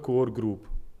to the core group.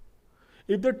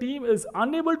 If the team is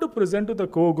unable to present to the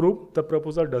core group, the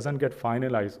proposal doesn't get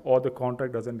finalized or the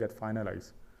contract doesn't get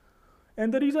finalized.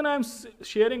 And the reason I'm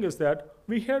sharing is that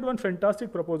we had one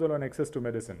fantastic proposal on access to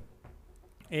medicine.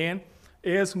 And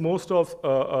as most of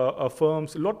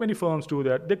firms, many firms do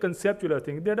that, they conceptualize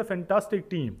things. They had a fantastic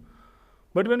team.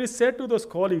 But when we said to those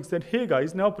colleagues that, hey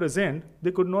guys, now present,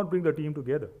 they could not bring the team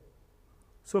together.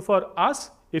 So for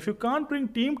us, if you can't bring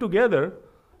team together,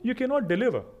 you cannot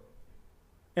deliver.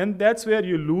 And that's where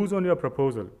you lose on your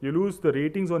proposal. You lose the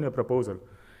ratings on your proposal.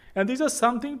 And these are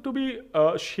something to be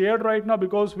shared right now,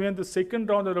 because when the second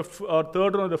round or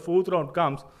third round or the fourth round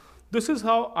comes, this is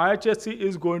how IHSC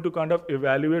is going to kind of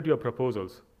evaluate your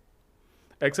proposals.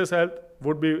 Access Health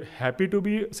would be happy to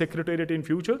be secretariat in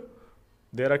future.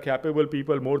 There are capable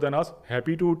people more than us,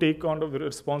 happy to take on the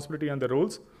responsibility and the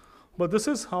roles. But this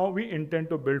is how we intend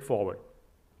to build forward.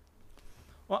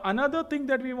 Another thing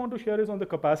that we want to share is on the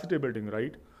capacity building,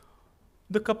 right?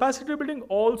 The capacity building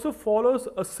also follows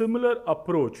a similar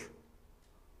approach.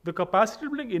 The capacity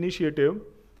building initiative,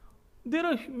 there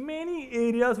are many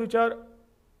areas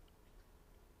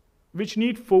which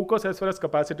need focus as far as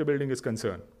capacity building is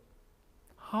concerned.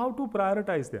 How to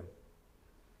prioritize them?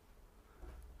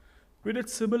 We did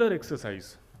similar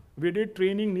exercise. We did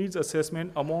training needs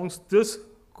assessment amongst this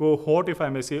cohort, if I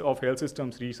may say, of health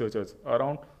systems researchers,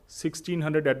 around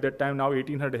 1,600 at that time, now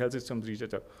 1,800 health systems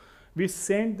researchers. We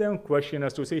sent them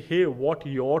questionnaires to say, hey, what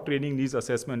your training needs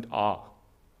assessment are.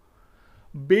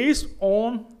 Based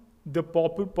on the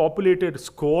populated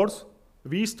scores,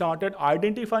 we started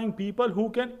identifying people who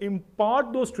can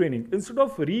impart those training. Instead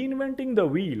of reinventing the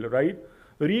wheel, right?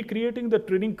 Recreating the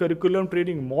training curriculum,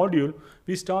 training module,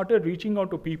 we started reaching out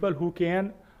to people who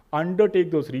can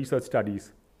undertake those research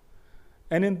studies.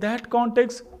 And in that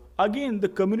context, again, the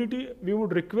community, we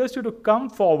would request you to come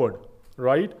forward,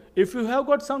 right? If you have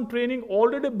got some training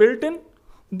already built in,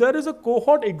 there is a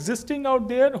cohort existing out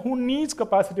there who needs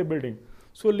capacity building.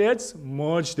 So let's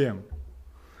merge them.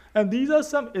 And these are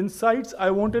some insights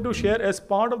I wanted to share as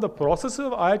part of the process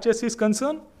of IHSC's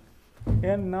concern.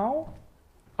 And now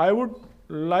I would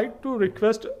like to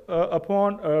request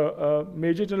upon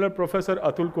Major General Professor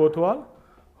Atul Kotwal,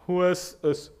 who has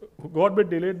got a bit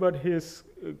delayed, but he is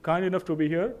kind enough to be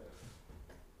here,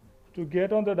 to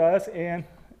get on the dais, and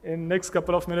in next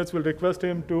couple of minutes we'll request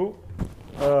him to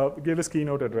give his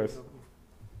keynote address.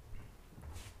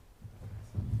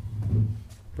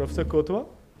 Professor Kotwal.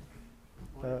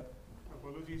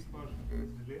 Apologies for this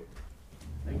delay.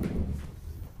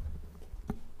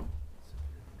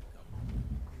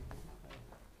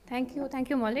 Thank you. Thank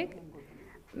you, Maulik.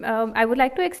 I would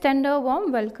like to extend a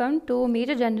warm welcome to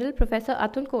Major General Professor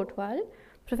Atul Kotwal.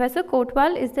 Professor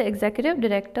Kotwal is the Executive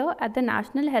Director at the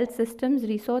National Health Systems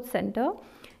Resource Center.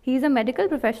 He is a medical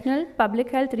professional, public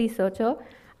health researcher,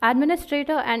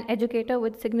 administrator and educator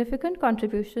with significant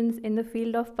contributions in the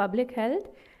field of public health,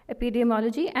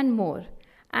 epidemiology and more,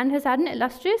 and has had an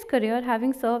illustrious career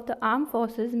having served the armed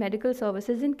forces, medical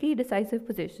services in key decisive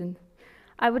positions.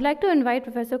 I would like to invite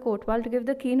Professor Kotwal to give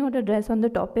the keynote address on the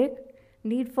topic,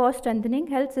 Need for Strengthening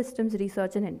Health Systems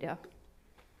Research in India.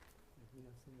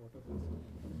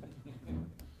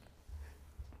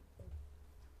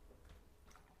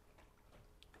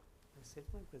 I set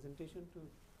my presentation to...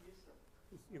 Yes, sir.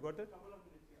 You got it?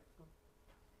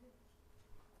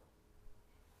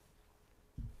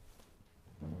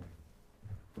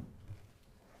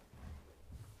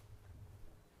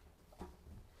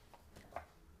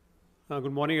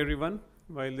 Good morning, everyone.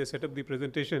 While they set up the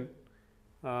presentation,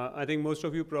 I think most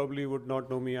of you probably would not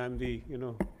know me. I'm the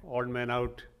odd man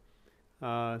out,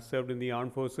 served in the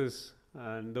armed forces,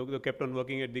 and though kept on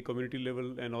working at the community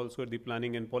level and also at the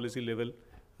planning and policy level.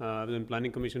 I was in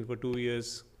planning commission for 2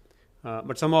 years,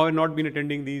 but somehow I've not been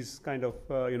attending these kind of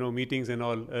meetings and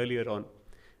all earlier on.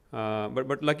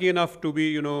 But lucky enough to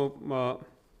be in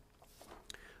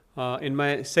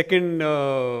my second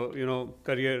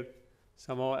career.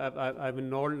 Somehow I've been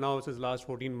involved now since last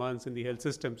 14 months in the health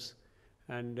systems,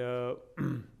 and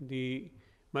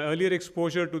my earlier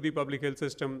exposure to the public health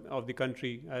system of the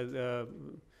country as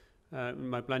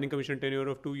my planning commission tenure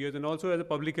of 2 years, and also as a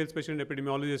public health specialist and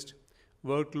epidemiologist,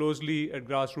 worked closely at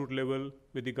grassroots level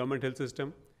with the government health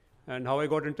system. And how I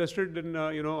got interested in,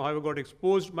 how I got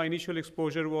exposed, my initial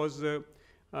exposure was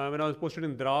when I was posted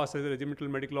in Dras as a regimental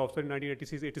medical officer in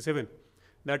 1986-87.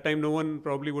 That time, no one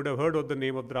probably would have heard of the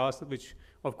name of Dras, which,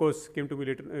 of course, came to me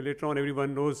later on.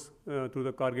 Everyone knows through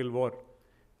the Kargil war.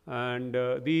 And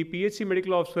the PHC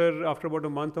medical officer, after about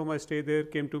a month of my stay there,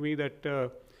 came to me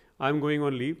that I'm going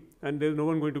on leave, and there's no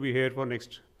one going to be here for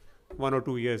next 1 or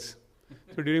 2 years.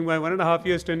 So during my 1.5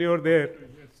 years tenure there,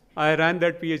 I ran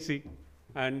that PHC,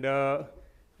 and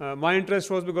my interest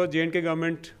was because J&K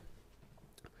government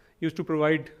used to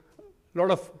provide a lot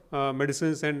of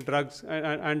medicines and drugs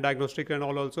and diagnostic and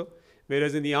all also,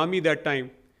 whereas in the army that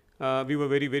time, we were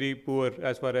very, very poor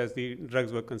as far as the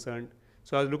drugs were concerned.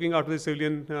 So I was looking after the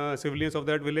civilians of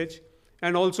that village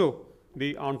and also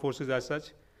the armed forces as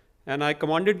such. And I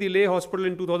commanded the lay hospital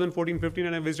in 2014-15,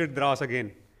 and I visited Dras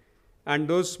again. And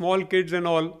those small kids and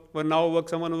all were now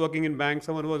someone was working in bank,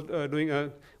 someone was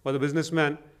was a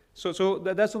businessman. So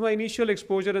that's my initial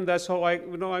exposure, and that's how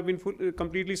I've been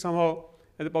completely somehow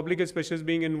as a public health specialist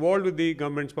being involved with the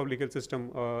government's public health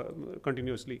system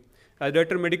continuously. As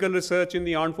Director of Medical Research in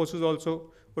the Armed Forces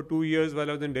also for 2 years while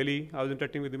I was in Delhi. I was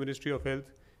interacting with the Ministry of Health,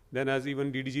 then as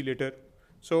even DDG later.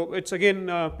 So it's again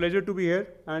a pleasure to be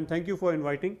here, and thank you for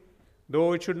inviting.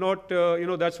 Though it should not,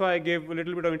 that's why I gave a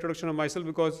little bit of introduction of myself,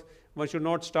 because one should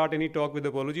not start any talk with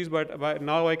apologies, but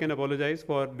now I can apologize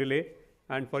for delay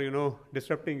and for,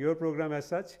 disrupting your program as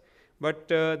such. But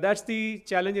that's the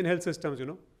challenge in health systems,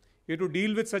 You have to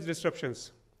deal with such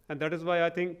disruptions. And that is why I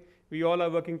think we all are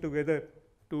working together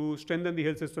to strengthen the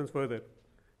health systems further.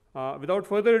 Without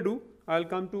further ado, I'll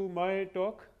come to my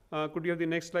talk. Could you have the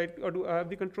next slide, or do I have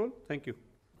the control? Thank you.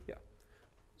 Yeah.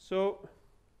 So,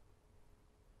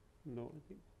 no.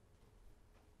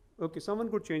 Okay, someone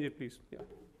could change it, please. Yeah.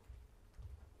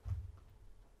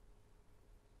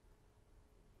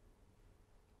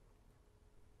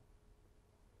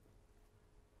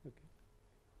 Okay.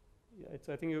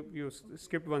 Yeah, I think you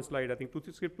skipped one slide. I think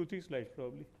skip 2-3 slides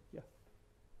probably. Yeah.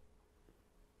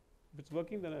 If it's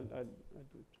working, then I'll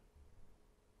do it.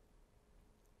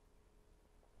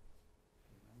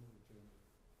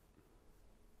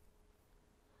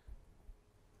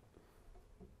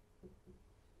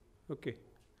 Okay.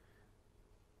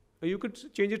 You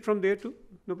could change it from there too,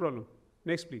 no problem.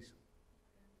 Next, please.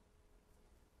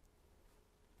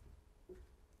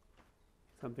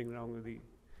 Something wrong with the...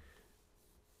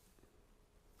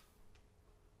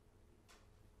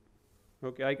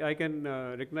 Okay, I can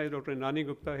recognize Dr. Nani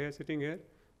Gupta here, sitting here,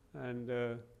 and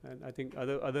I think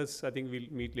others I think we'll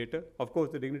meet later. Of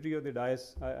course, the dignitary of the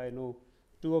dais, I know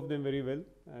 2 of them very well,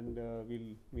 and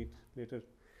we'll meet later.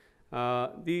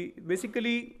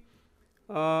 Basically,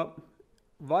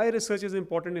 why research is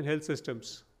important in health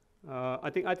systems?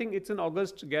 I think it's an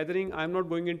august gathering. I'm not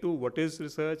going into what is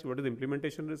research, what is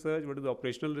implementation research, what is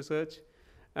operational research.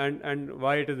 and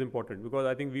why it is important, because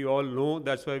I think we all know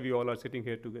that's why we all are sitting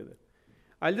here together.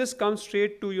 I'll just come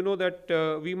straight to, that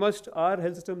our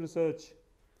health system research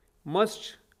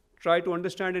must try to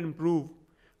understand and improve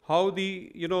how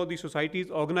the societies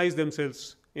organize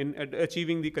themselves in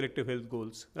achieving the collective health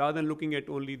goals. Rather than looking at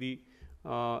only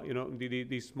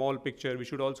the small picture, we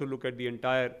should also look at the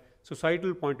entire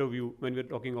societal point of view when we're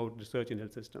talking about research in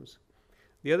health systems.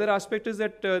 The other aspect is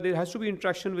that there has to be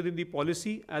interaction within the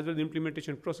policy as well as the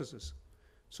implementation processes.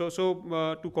 So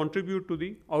to contribute to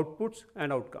the outputs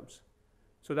and outcomes.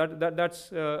 So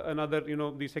that's another,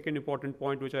 the second important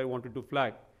point which I wanted to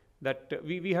flag, that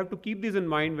we have to keep this in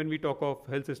mind when we talk of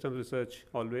health systems research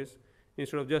always,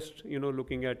 instead of just,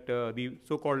 looking at the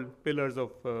so-called pillars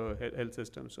of health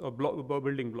systems or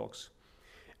building blocks.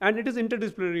 And it is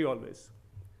interdisciplinary always.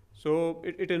 So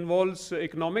it involves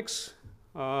economics,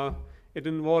 it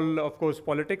involves, of course,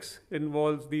 politics, it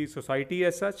involves the society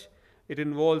as such, it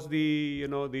involves the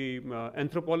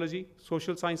anthropology,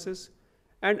 social sciences,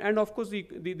 and of course the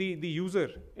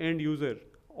end user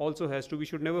also has to. We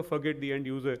should never forget the end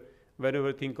user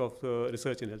whenever think of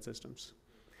research in health systems.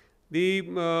 The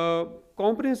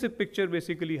comprehensive picture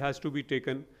basically has to be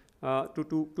taken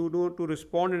to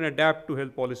respond and adapt to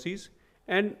health policies,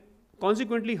 and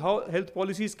consequently how health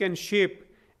policies can shape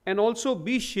and also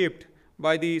be shaped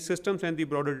by the systems and the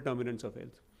broader determinants of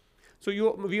health. So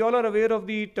we all are aware of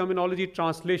the terminology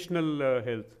translational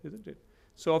health, isn't it?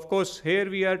 So of course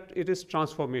here it is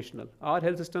transformational. Our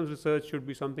health systems research should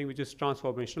be something which is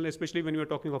transformational, especially when we are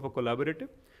talking of a collaborative.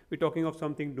 We're talking of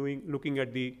something looking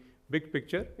at the big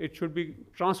picture. It should be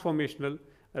transformational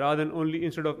rather than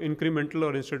instead of incremental,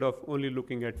 or instead of only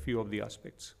looking at few of the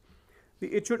aspects.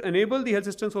 It should enable the health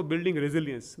systems for building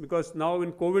resilience, because now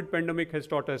in COVID pandemic has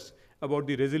taught us about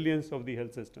the resilience of the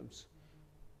health systems.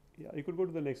 Yeah, you could go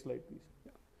to the next slide, please.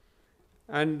 Yeah.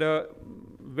 And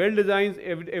well-designed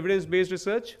evidence-based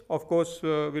research, of course,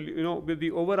 with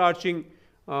the overarching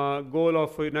goal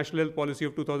of National Health Policy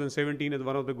of 2017 as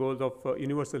one of the goals of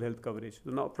universal health coverage.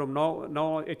 So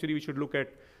now actually we should look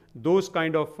at those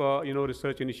kind of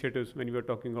research initiatives when we are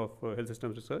talking of health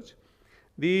systems research.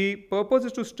 The purpose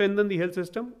is to strengthen the health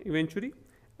system eventually,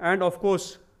 and of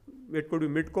course it could be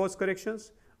mid-course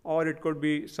corrections, or it could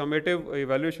be summative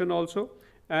evaluation also,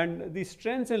 and the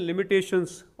strengths and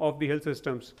limitations of the health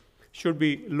systems should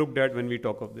be looked at when we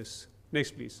talk of this.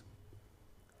 Next, please.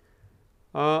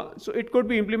 So it could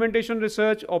be implementation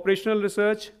research, operational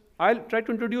research. I'll try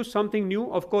to introduce something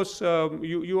new. Of course,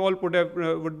 you all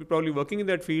would be probably working in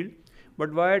that field.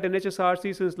 But why at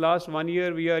NHSRC since last 1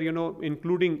 year we are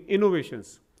including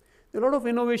innovations. There are a lot of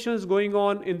innovations going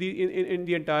on in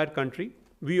the entire country.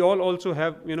 We all also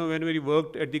have when we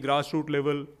worked at the grassroots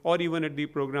level or even at the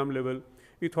program level,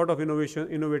 we thought of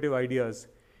innovative ideas.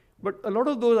 But a lot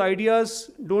of those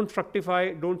ideas don't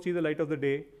fructify, don't see the light of the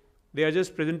day. They are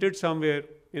just presented somewhere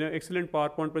in an excellent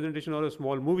PowerPoint presentation or a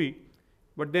small movie.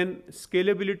 But then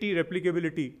scalability,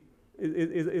 replicability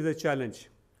is a challenge.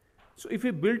 So if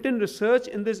we built in research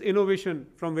in this innovation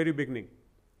from very beginning,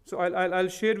 so I'll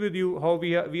share with you how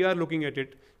we are looking at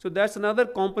it. So that's another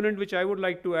component which I would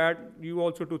like to add you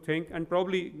also to think, and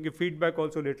probably give feedback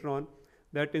also later on,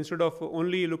 that instead of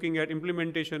only looking at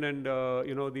implementation and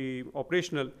the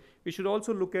operational, we should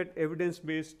also look at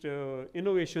evidence-based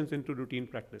innovations into routine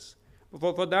practice.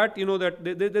 For that,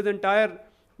 that there's entire,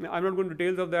 I'm not going to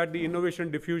details of that, the innovation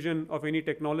diffusion of any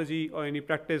technology or any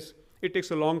practice, it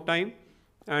takes a long time.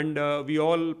 And we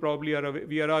all probably are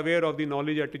aware of the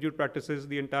knowledge attitude practices.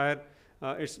 The entire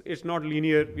it's not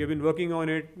linear. We have been working on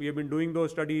it. We have been doing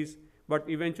those studies. But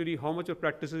eventually, how much of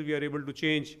practices we are able to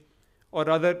change, or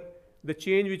rather, the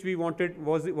change which we wanted,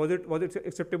 was it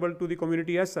acceptable to the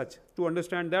community as such? To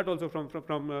understand that also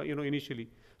from initially.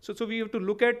 So we have to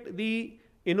look at the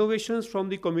innovations from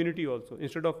the community also,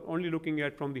 instead of only looking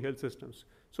at from the health systems.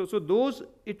 So those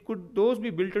be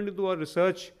built into our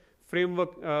research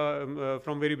framework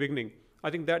from very beginning. I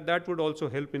think that would also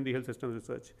help in the health systems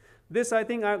research. This, I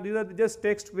think, these are just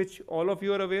texts which all of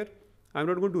you are aware. I'm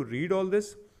not going to read all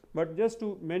this, but just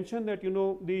to mention that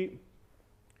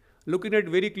looking at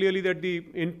very clearly that the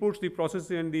inputs, the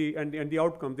processes, and the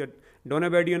outcomes, that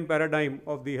Donabadian paradigm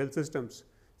of the health systems.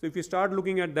 So if you start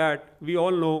looking at that, we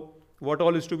all know what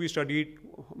all is to be studied.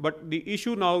 But the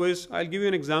issue now is, I'll give you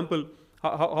an example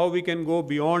how we can go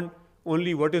beyond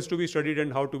only what is to be studied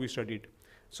and how to be studied.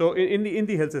 So in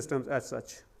the health systems as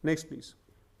such. Next, please.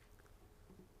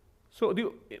 So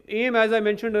the aim, as I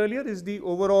mentioned earlier, is the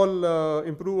overall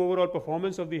improve overall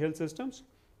performance of the health systems.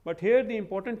 But here the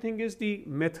important thing is the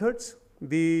methods,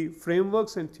 the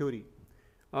frameworks, and theory.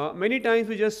 Many times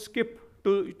we just skip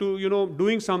to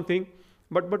doing something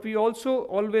But we also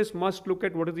always must look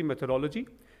at what is the methodology.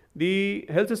 The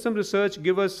health system research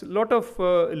give us a lot of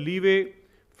leeway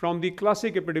from the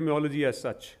classic epidemiology as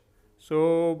such.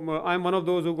 So I'm one of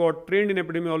those who got trained in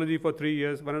epidemiology for 3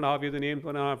 years, 1.5 years in AIMS,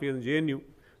 1.5 years in JNU.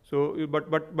 So,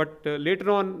 but later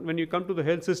on, when you come to the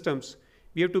health systems,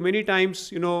 we have to many times,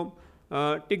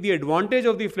 take the advantage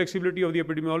of the flexibility of the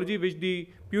epidemiology, which the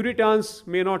Puritans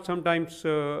may not sometimes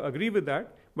agree with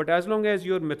that. But as long as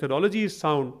your methodology is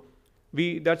sound,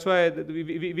 that's why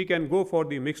we can go for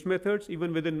the mixed methods.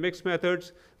 Even within mixed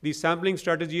methods, the sampling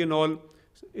strategy and all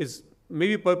is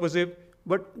maybe purposive,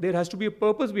 but there has to be a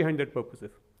purpose behind that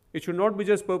purposive. It should not be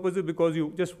just purposive because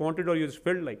you just wanted or you just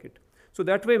felt like it. So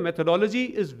that way, methodology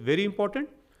is very important.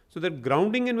 So that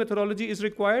grounding in methodology is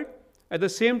required. At the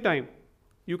same time,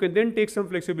 you can then take some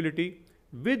flexibility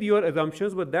with your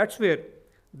assumptions, but that's where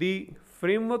the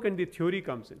framework and the theory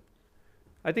comes in.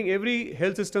 I think every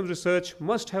health systems research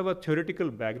must have a theoretical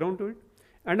background to it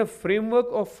and a framework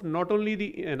of not only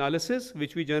the analysis,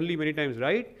 which we generally many times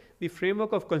write, the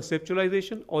framework of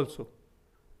conceptualization also.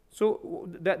 So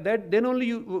that then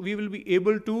only we will be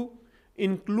able to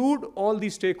include all the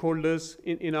stakeholders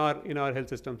in our health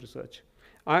systems research.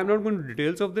 I am not going to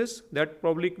details of this. That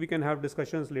probably we can have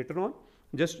discussions later on,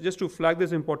 just to flag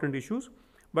these important issues.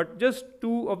 But just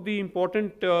two of the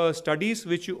important studies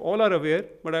which you all are aware,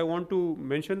 but I want to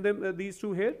mention them, these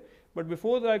two here. But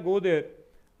before I go there,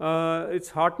 it's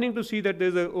heartening to see that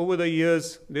over the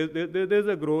years, there's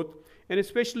a growth. And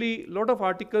especially, a lot of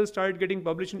articles started getting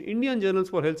published in Indian journals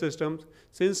for health systems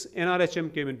since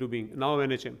NRHM came into being, now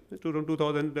NHM, from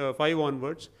 2005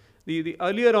 onwards. The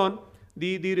earlier on,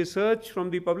 the research from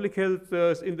the public health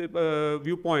in the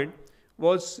viewpoint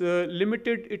was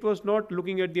limited. It was not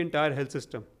looking at the entire health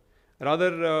system.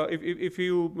 Rather, if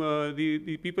you,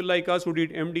 the people like us who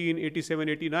did MD in 87,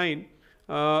 89,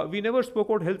 we never spoke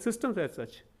about health systems as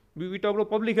such. We talked about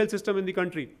public health system in the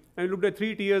country and looked at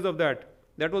 3 tiers of that.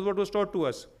 That was what was taught to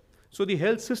us. So the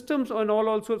health systems and all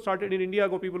also started in India,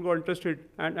 people got interested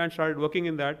and started working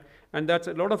in that. And that's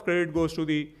a lot of credit goes to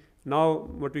the now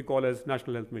what we call as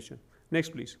National Health Mission.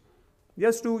 Next, please.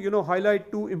 Just to highlight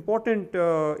 2 important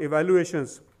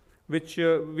evaluations which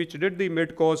did the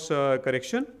mid-course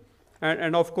correction.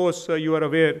 And of course, you are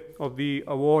aware of the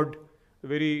award,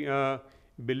 very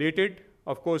belated,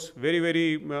 of course, very,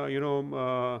 very,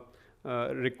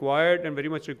 required and very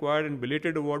much required and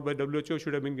belated award by WHO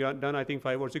should have been done, I think,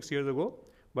 5 or 6 years ago.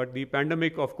 But the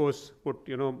pandemic, of course, put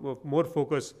more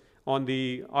focus on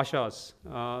the ASHAs.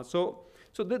 So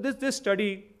this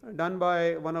study done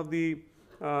by one of the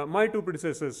my 2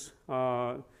 predecessors,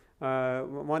 one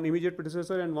immediate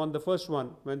predecessor and one the first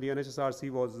one when the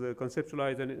NHSRC was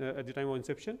conceptualized and at the time of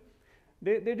inception.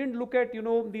 They didn't look at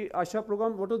the ASHA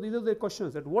program. These are the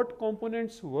questions: that what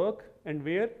components work and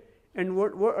where, and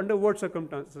what under what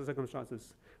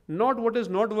circumstances. Not what is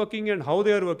not working and how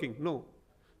they are working. No.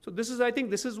 So this is, I think,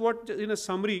 this is what, in a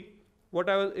summary, what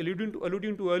I was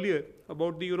alluding to earlier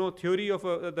about the theory of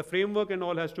the framework and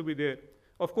all has to be there.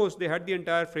 Of course, they had the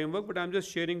entire framework, but I'm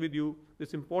just sharing with you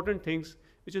these important things,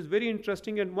 which is very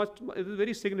interesting and it is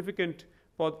very significant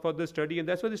for the study, and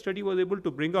that's why the study was able to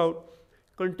bring out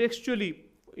contextually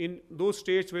in those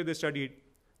states where they studied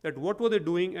that what were they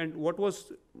doing and what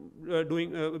was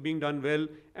being done well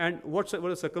and what were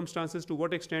the circumstances, to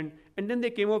what extent, and then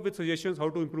they came up with suggestions how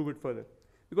to improve it further.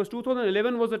 Because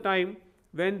 2011 was the time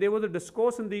when there was a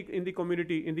discourse in the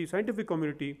community, in the scientific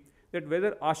community, that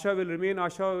whether ASHA will remain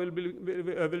ASHA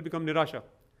or will become Nirasha.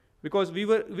 Because we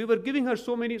were giving her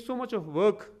so much of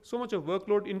work, so much of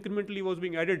workload incrementally was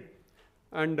being added.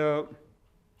 And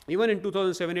even in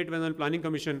 2007-8 when the Planning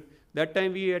Commission, that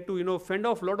time we had to fend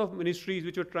off a lot of ministries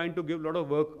which were trying to give a lot of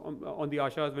work on the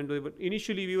ASHAs. When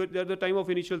initially we were at the time of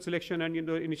initial selection and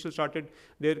initial started,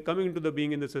 they're coming into the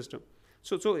being in the system.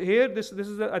 So here this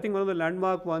is I think one of the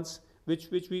landmark ones which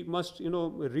we must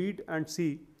read and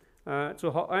see.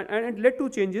 So how, and it led to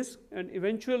changes and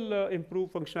eventual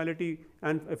improved functionality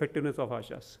and effectiveness of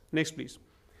ASHAs. Next, please.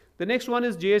 The next one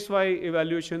is JSY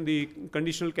evaluation, the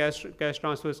conditional cash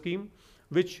transfer scheme,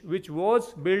 which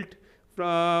was built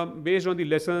based on the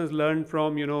lessons learned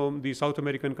from the South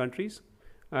American countries,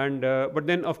 and but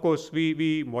then of course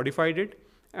we modified it,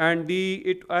 and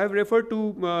I have referred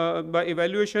to by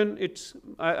evaluation.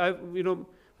 I've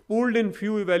pooled in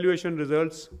few evaluation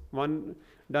results. One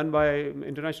done by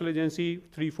international agency,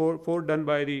 4 done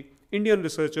by the Indian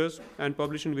researchers and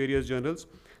published in various journals.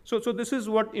 So this is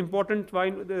what important.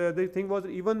 The thing was,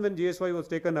 even when JSY was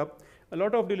taken up, a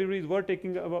lot of deliveries were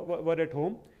at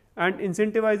home, and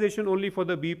incentivization only for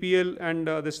the BPL and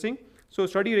this thing. So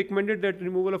study recommended that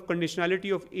removal of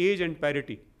conditionality of age and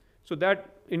parity. So that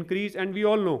increase, and we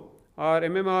all know our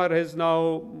MMR is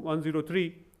now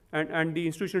 103, and the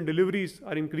institutional deliveries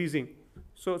are increasing.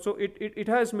 So it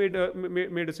has made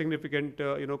a significant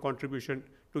contribution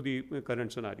to the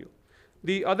current scenario.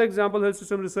 The other example, health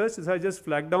system research, is I just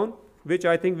flagged down, which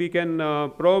I think we can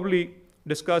probably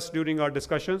discuss during our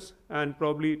discussions and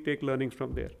probably take learnings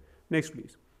from there. Next,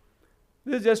 please.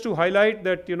 This is just to highlight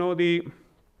that into the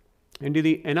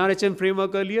NRHM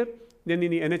framework earlier, then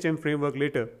in the NHM framework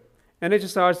later.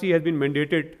 NHSRC has been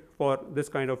mandated for this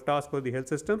kind of task for the health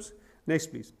systems. Next,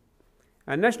 please.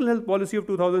 And National Health Policy of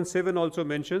 2007 also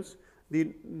mentions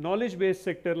the knowledge-based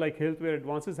sector like health, where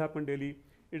advances happen daily.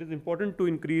 It is important to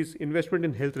increase investment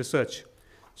in health research.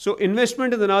 So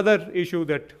investment is another issue,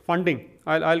 that funding.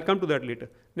 I'll come to that later.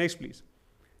 Next, please.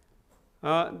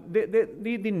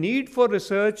 The need for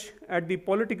research at the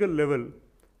political level,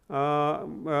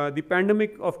 the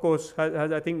pandemic, of course,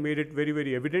 has I think made it very,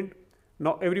 very evident.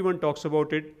 Now everyone talks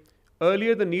about it.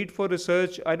 Earlier, the need for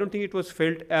research, I don't think it was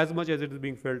felt as much as it is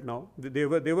being felt now. There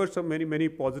were some many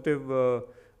positive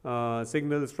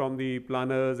signals from the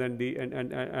planners and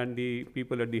the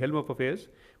people at the helm of affairs.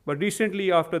 But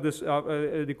recently, after this,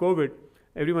 the COVID,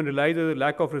 everyone realized the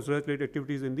lack of research-related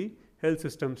activities in the health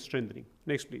system strengthening.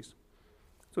 Next, please.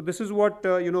 So this is what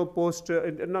the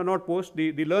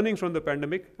learnings from the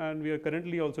pandemic, and we are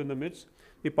currently also in the midst.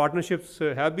 The partnerships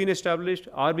have been established,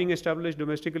 are being established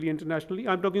domestically, internationally.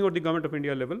 I'm talking about the Government of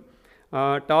India level.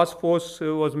 Task force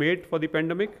was made for the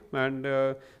pandemic, and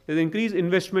there's increased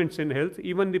investments in health.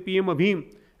 Even the PM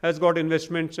Abhim has got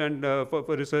investments and for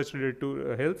research related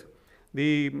to health.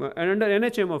 And under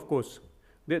NHM, of course,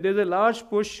 there's a large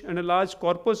push and a large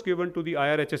corpus given to the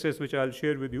IRHSS, which I'll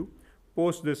share with you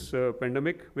post this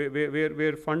pandemic,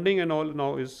 where funding and all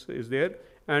now is there,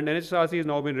 and NHSRC has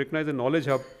now been recognized as a knowledge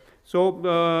hub.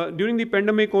 So during the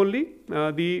pandemic only,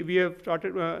 we have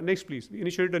started, next please, we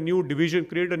initiated a new division,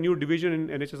 created a new division in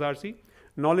NHSRC,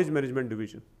 Knowledge Management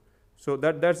Division. So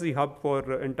that's the hub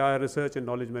for entire research and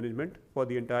knowledge management for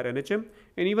the entire NHM,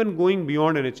 and even going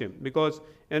beyond NHM, because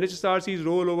NHSRC's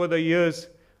role over the years,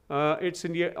 it's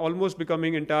almost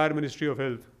becoming entire Ministry of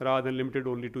Health rather than limited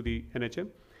only to the NHM.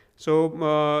 So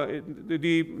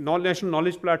the National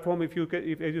Knowledge Platform, as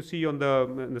you see on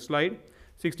the slide,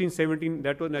 16-17,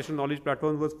 that was National Knowledge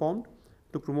Platform was formed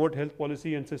to promote health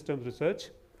policy and systems research.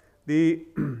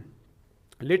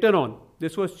 Later on,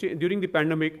 this was during the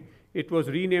pandemic, it was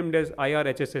renamed as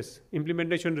IRHSS,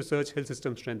 Implementation Research Health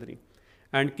System Strengthening,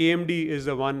 and KMD is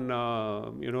the one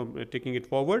taking it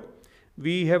forward.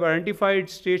 We have identified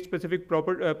state-specific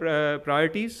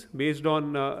priorities based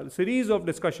on a series of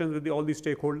discussions with all the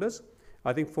stakeholders.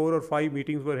 I think 4 or 5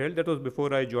 meetings were held. That was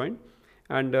before I joined.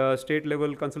 And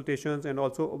state-level consultations, and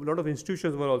also a lot of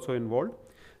institutions were also involved.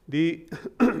 We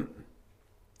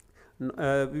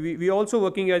also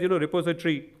working as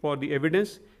repository for the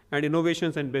evidence and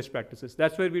innovations and best practices.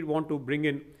 That's where we want to bring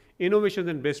in innovations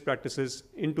and best practices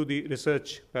into the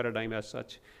research paradigm as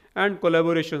such, and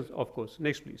collaborations, of course.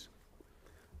 Next, please.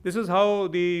 This is how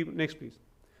next, please.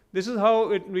 This is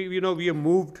how we have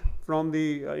moved from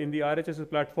in the RHSS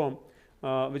platform,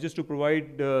 which is to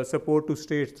provide support to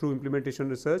states through implementation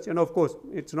research. And of course,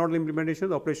 it's not only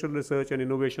implementation, operational research and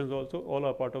innovations also, all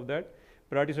are part of that.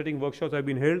 Priority setting workshops have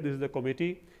been held. This is the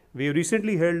committee. We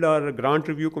recently held our grant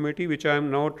review committee, which I am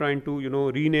now trying to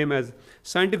rename as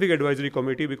Scientific Advisory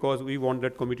Committee, because we want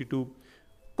that committee to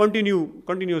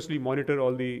continuously monitor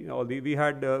all the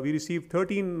we received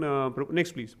 13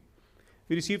 next please.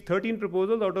 We received 13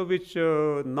 proposals, out of which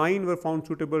 9 were found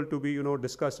suitable to be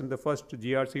discussed in the first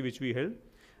GRC which we held.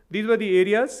 These were the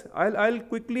areas. I'll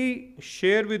quickly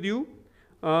share with you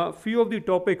a few of the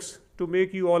topics to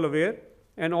make you all aware,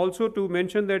 and also to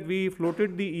mention that we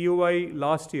floated the EOI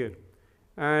last year,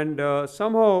 and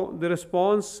somehow the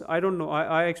response, I don't know,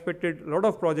 I expected a lot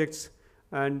of projects,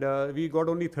 and we got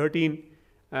only 13,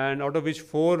 and out of which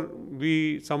 4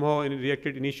 we somehow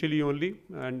reacted initially only,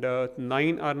 and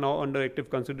 9 are now under active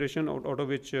consideration, out of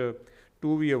which 2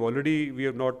 we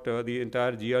have not, the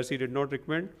entire GRC did not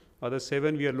recommend. Other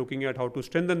 7 we are looking at how to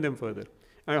strengthen them further,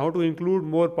 and how to include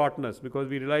more partners, because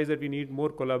we realize that we need more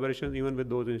collaboration even with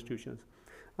those institutions.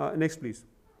 Next, please.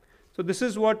 So this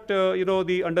is what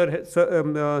the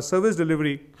under service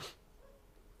delivery,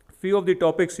 few of the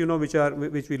topics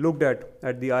which we looked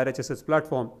at the IRHSS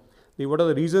platform. What are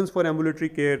the reasons for ambulatory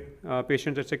care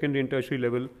patients at secondary and tertiary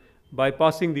level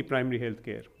bypassing the primary health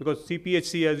care? Because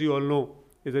CPHC, as you all know,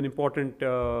 is an important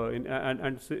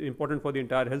and important for the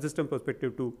entire health system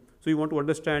perspective too. So you want to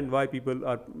understand why people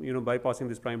are bypassing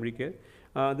this primary care.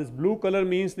 This blue color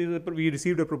means we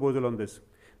received a proposal on this.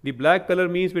 The black color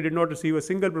means we did not receive a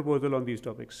single proposal on these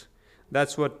topics.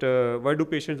 That's what, why do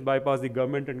patients bypass the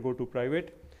government and go to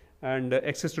private? And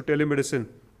access to telemedicine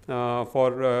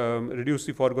for reduce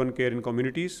the foregone care in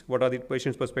communities. What are the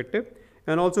patient's perspective?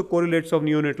 And also correlates of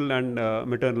neonatal and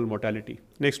maternal mortality.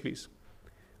 Next, please.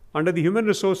 Under the human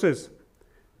resources,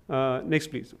 next,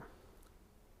 please.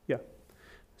 Yeah.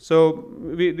 So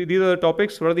these are the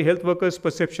topics. What are the health workers'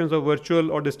 perceptions of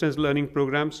virtual or distance learning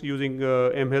programs using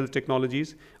mHealth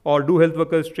technologies? Or do health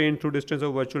workers trained through distance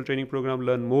or virtual training program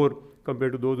learn more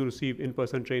compared to those who receive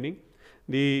in-person training?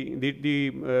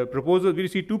 The proposal, we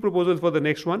see two proposals for the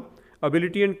next one: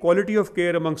 ability and quality of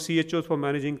care among CHOs for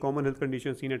managing common health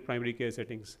conditions seen at primary care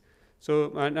settings.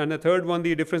 So, and the third one,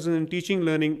 the differences in teaching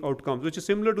learning outcomes, which is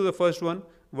similar to the first one,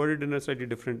 worded in a slightly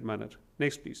different manner.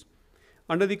 Next, please.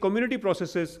 Under the community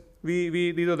processes,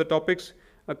 these are the topics: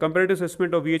 a comparative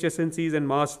assessment of VHSNCs and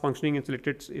mass functioning in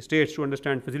selected states to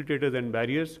understand facilitators and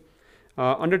barriers.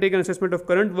 Undertake an assessment of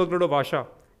current workload of ASHA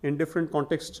in different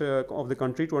contexts of the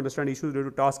country to understand issues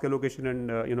related to task allocation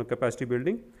and capacity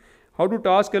building. How do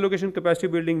task allocation capacity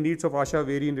building needs of ASHA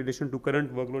vary in relation to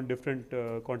current workload in different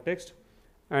contexts?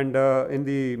 And in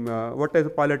the what type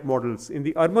of pilot models? In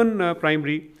the urban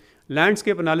primary,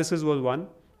 landscape analysis was one,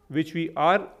 which we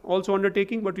are also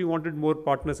undertaking, but we wanted more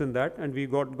partners in that, and we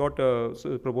got a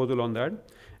proposal on that.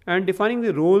 And defining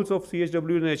the roles of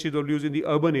CHWs and HCWs in the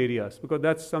urban areas, because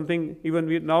that's something even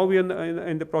we are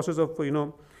in the process of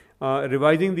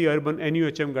revising the urban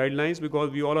NUHM guidelines, because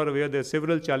we all are aware there are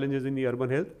several challenges in the urban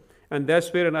health, and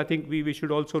that's where, and I think we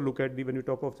should also look at when you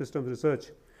talk of systems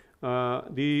research,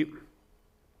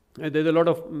 there's a lot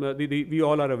of we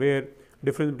all are aware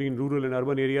difference between rural and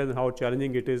urban areas and how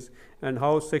challenging it is, and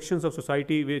how sections of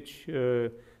society which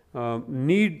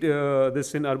need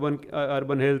this in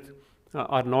urban health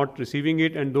are not receiving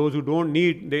it, and those who don't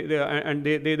need,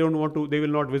 they don't want to, they will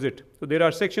not visit. So there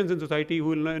are sections in society who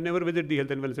will never visit the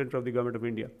health and wellness center of the government of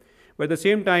India. But at the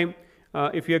same time,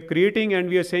 if we are creating and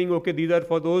we are saying, okay, these are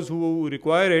for those who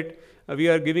require it, we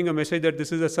are giving a message that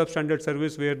this is a substandard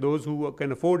service where those who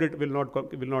can afford it will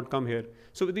not come here.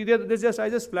 So I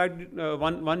just flagged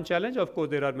one challenge. Of course,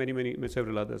 there are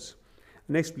several others.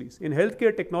 Next, please. In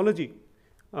healthcare technology,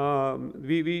 we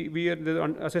are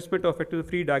the assessment of effective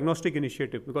free diagnostic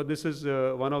initiative, because this is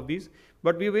one of these.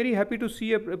 But we are very happy to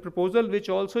see a proposal which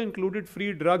also included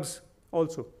free drugs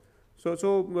also.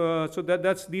 So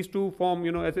that's these two form,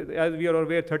 as we are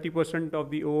aware, 30% of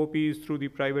the OOP is through the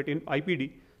private in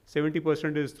IPD,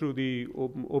 70% is through the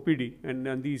OPD,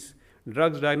 and these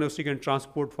drugs, diagnostic and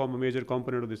transport form a major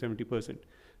component of the 70%.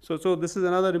 So this is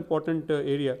another important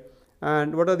area.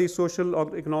 And what are the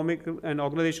social, economic, and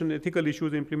organizational ethical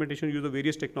issues, implementation use of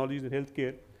various technologies in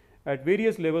healthcare at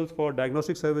various levels for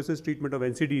diagnostic services, treatment of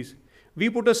NCDs. We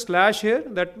put a slash here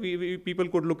that people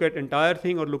could look at entire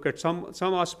thing or look at some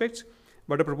aspects,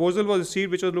 but a proposal was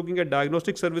received which was looking at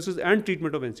diagnostic services and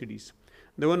treatment of NCDs.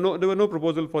 There were no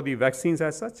proposal for the vaccines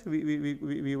as such.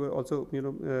 We were also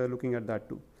looking at that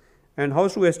too. And how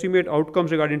to estimate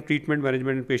outcomes regarding treatment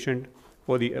management in patient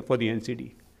for the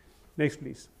NCD. Next,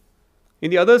 please. In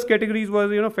the others categories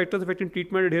was factors affecting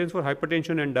treatment adherence for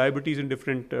hypertension and diabetes in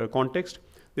different contexts.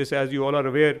 This, as you all are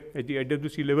aware, at the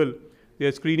IWC level, they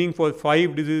are screening for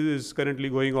 5 diseases currently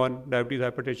going on: diabetes,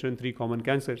 hypertension, and 3 common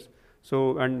cancers.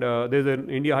 So, and there's an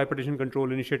India Hypertension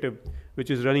Control Initiative which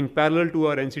is running parallel to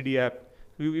our NCD app.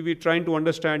 We're trying to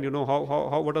understand,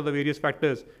 what are the various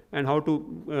factors and how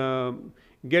to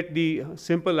get the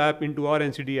simple app into our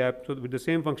NCD app, so with the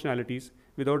same functionalities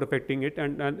without affecting it,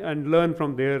 and learn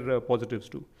from their positives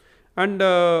too. And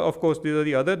of course, these are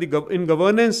the other. In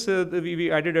governance,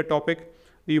 we added a topic: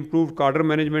 the improved cadre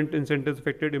management incentives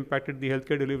impacted the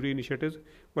healthcare delivery initiatives,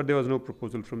 but there was no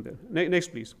proposal from there. Next,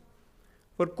 please.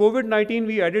 For COVID-19,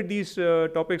 we added these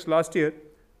topics last year,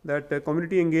 that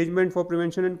community engagement for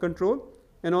prevention and control,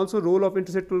 and also role of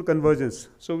intersectoral convergence.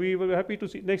 So we were happy to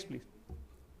see. Next, please.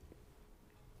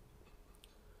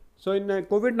 So in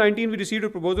COVID-19, we received a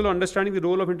proposal on understanding the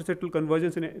role of intersectoral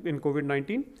convergence in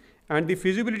COVID-19 and the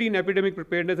feasibility in epidemic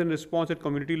preparedness and response at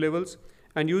community levels,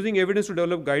 and using evidence to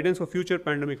develop guidance for future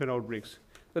pandemics and outbreaks.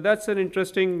 So that's an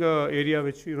interesting area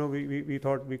which we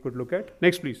thought we could look at.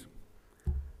 Next, please.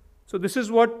 So this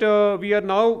is what we are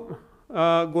now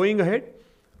going ahead.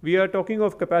 We are talking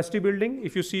of capacity building,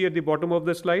 if you see at the bottom of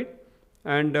the slide,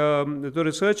 and the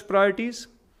research priorities,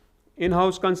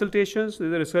 in-house consultations, the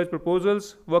research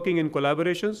proposals, working in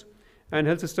collaborations, and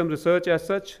health system research as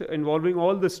such, involving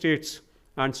all the states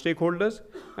and stakeholders.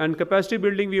 And capacity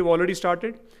building, we have already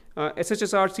started.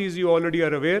 SHSRCs, you already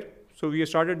are aware. So we have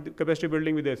started capacity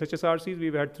building with the SHSRCs.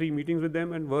 We've had 3 meetings with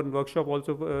them and one workshop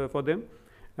also for them.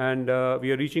 and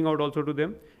we are reaching out also to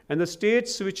them. And the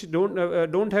states which don't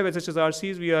have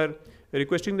IHSRCs, we are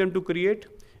requesting them to create.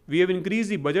 We have increased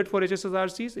the budget for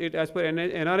IHSRCs. As per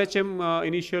NRHM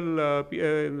initial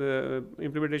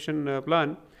implementation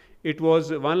plan, it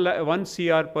was 1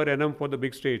 CR per annum for the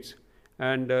big states.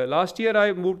 And last year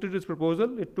I moved to this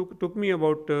proposal. It took me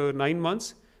about 9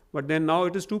 months, but then now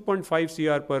it is 2.5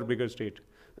 CR per bigger state.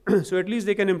 So at least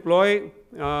they can employ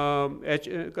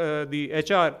the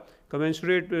HR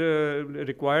commensurate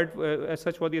required as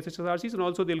such for the IHSRCs, and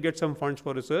also they'll get some funds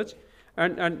for research.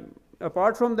 And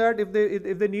apart from that, if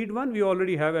they need one, we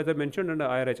already have, as I mentioned, under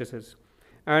IRHSS.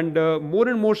 And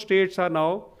more states are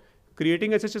now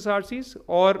creating IHSRCs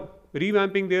or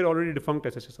revamping their already defunct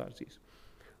IHSRCs.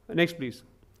 Next, please.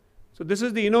 So this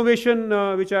is the innovation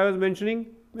which I was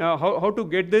mentioning. How to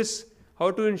get this,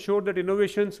 how to ensure that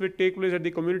innovations will take place at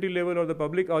the community level or the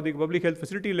public health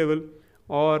facility level,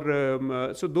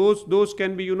 or so those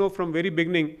can be, from very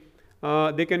beginning,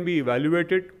 they can be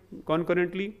evaluated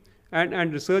concurrently,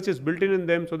 and research is built in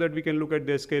them so that we can look at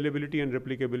their scalability and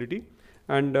replicability.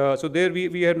 And so there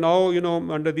we are now,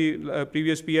 under the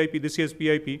previous PIP, this year's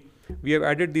PIP, we have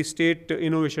added the state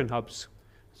innovation hubs.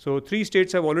 So 3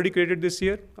 states have already created this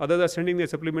year. Others are sending their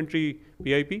supplementary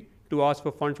PIP to ask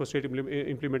for funds for state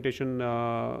implementation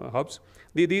hubs,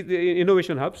 the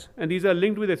innovation hubs, and these are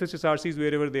linked with IHSRCs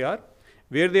wherever they are.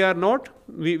 Where they are not,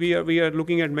 we are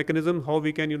looking at mechanisms how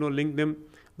we can link them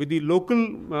with the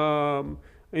local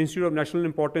institute of national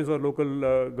importance or local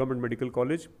government medical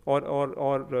college or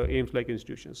AIIMS-like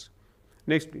institutions.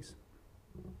 Next, please.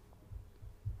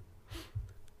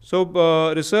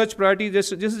 So research priority.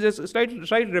 This is just a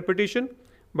slight repetition,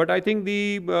 but I think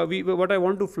what I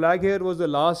want to flag here was the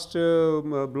last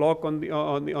block on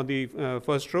the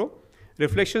first row,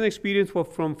 reflection experience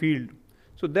from field.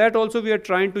 So that also we are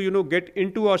trying to get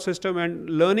into our system and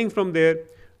learning from there,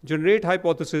 generate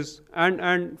hypothesis,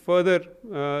 and further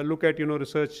look at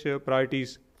research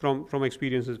priorities from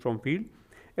experiences from field.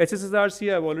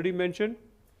 IHSRC I've already mentioned.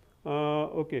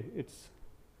 Okay, it's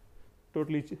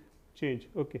totally changed.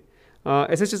 Okay,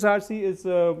 IHSRC is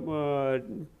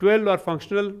 12 are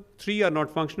functional, 3 are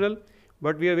not functional,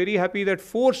 but we are very happy that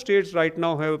 4 states right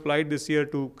now have applied this year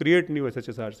to create new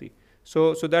IHSRC.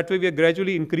 So that way we are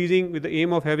gradually increasing with the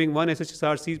aim of having 1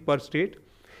 IHSRC per state.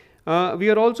 We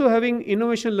are also having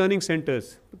innovation learning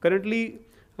centers. Currently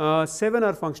 7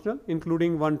 are functional,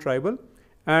 including 1 tribal,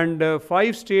 and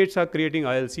 5 states are creating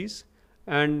ILCs,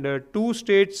 and 2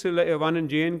 states, one in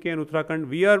JNK and Uttarakhand,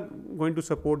 we are going to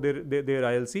support their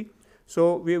ILC.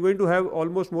 So we are going to have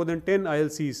almost more than 10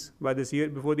 ILCs by this year,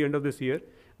 before the end of this year,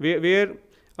 where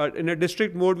in a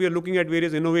district mode we are looking at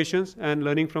various innovations and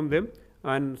learning from them.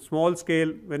 And small scale,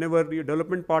 whenever your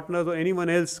development partners or anyone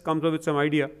else comes up with some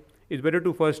idea, it's better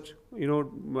to first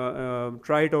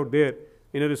try it out there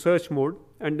in a research mode,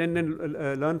 and then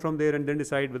learn from there, and then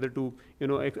decide whether to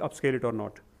upscale it or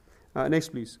not. Next,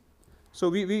 please. So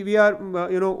we are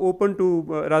open to,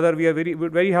 rather we are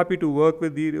very happy to work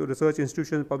with the research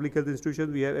institutions, public health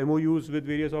institutions. We have MOUs with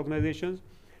various organizations.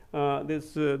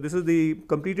 This is the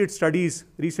completed studies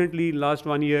recently, last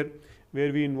 1 year,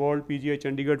 where we involved PGI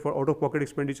Chandigarh for out-of-pocket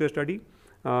expenditure study,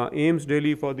 AIIMS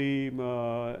Delhi for the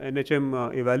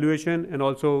NHM evaluation, and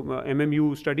also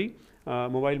MMU study,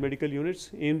 mobile medical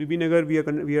units. AIIMS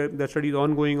Bibinagar, the study is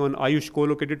ongoing on Ayush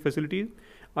co-located facilities.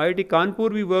 IIT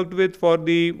Kanpur we worked with for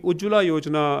the Ujjwala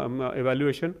Yojana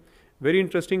evaluation. Very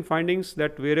interesting findings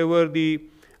that wherever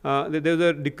there's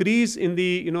a decrease in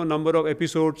the number of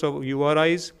episodes of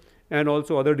URIs and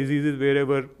also other diseases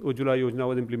wherever Ujjwala Yojana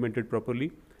was implemented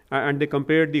properly. And they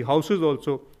compared the houses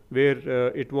also where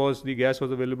the gas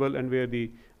was available, and where the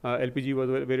LPG was,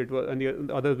 where it was, and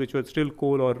the others which were still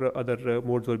coal or other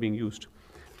modes were being used.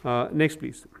 Next,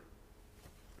 please.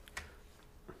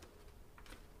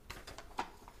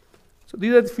 So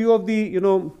these are a few of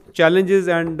the challenges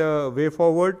and way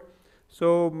forward.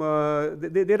 So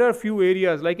there are a few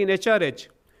areas like in HRH.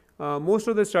 Most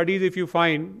of the studies, if you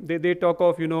find, they talk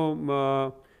of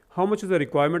how much is the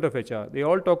requirement of HR. They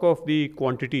all talk of the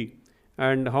quantity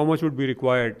and how much would be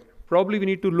required. Probably we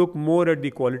need to look more at the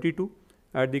quality too,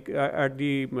 at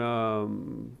the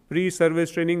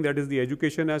pre-service training, that is the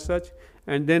education as such,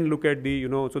 and then look at the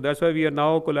So that's why we are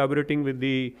now collaborating with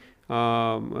the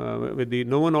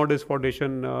Novo Nordisk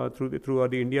Foundation through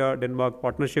the India-Denmark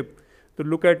partnership to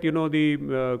look at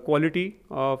the quality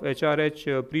of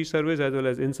HRH pre-service as well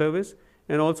as in-service,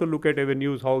 and also look at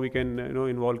avenues how we can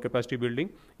involve capacity building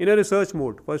in a research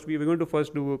mode. First, we are going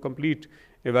to do a complete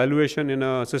evaluation in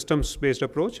a systems-based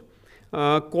approach.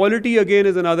 Quality again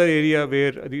is another area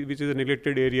which is a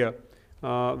neglected area.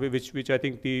 which I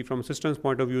think from systems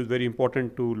point of view is very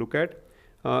important to look at.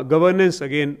 Governance,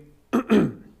 again,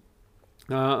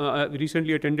 I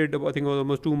recently attended, I think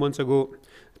almost 2 months ago,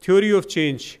 Theory of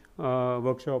Change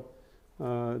workshop.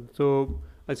 So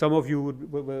some of you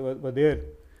were there.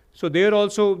 So there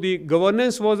also the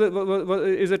governance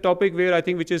is a topic where I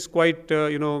think which is quite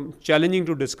challenging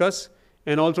to discuss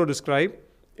and also describe,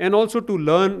 and also to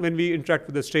learn when we interact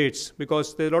with the states,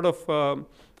 because there's a lot of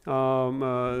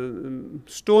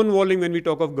stonewalling when we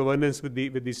talk of governance with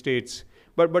the states.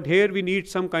 But here we need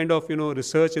some kind of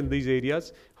research in these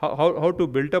areas. How to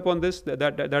build up on this,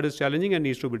 that is challenging and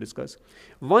needs to be discussed.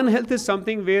 One Health is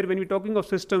something where when we're talking of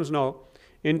systems now,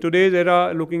 in today's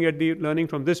era, looking at the learning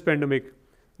from this pandemic,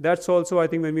 that's also, I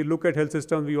think, when we look at health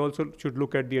systems, we also should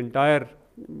look at the entire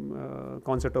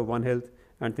concept of One Health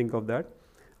and think of that.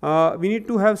 We need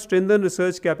to have strengthened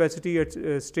research capacity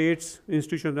at states,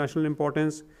 institutions of national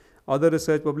importance, other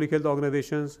research, public health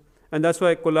organizations, and that's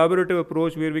why a collaborative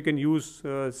approach where we can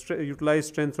utilize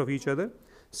strengths of each other.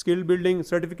 Skill building,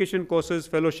 certification courses,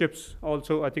 fellowships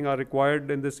also I think are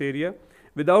required in this area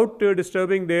without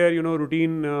disturbing their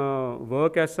routine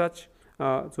work as such.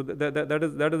 So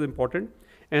that is important.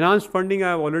 Enhanced funding I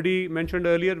have already mentioned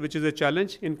earlier, which is a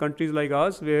challenge in countries like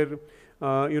ours where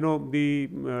the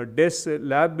desk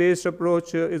lab-based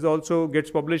approach is also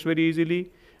gets published very easily.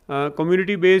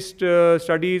 Community-based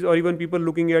studies, or even people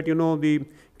looking at the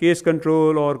case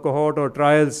control or cohort or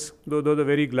trials, those are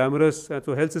very glamorous.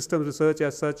 So health systems research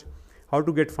as such, how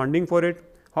to get funding for it,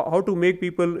 how to make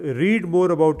people read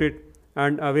more about it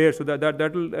and aware, so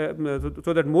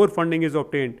that more funding is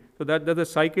obtained. So that's a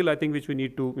cycle I think which we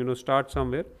need to start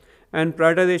somewhere. And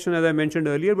prioritization, as I mentioned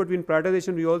earlier, but in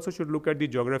prioritization we also should look at the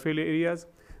geographical areas,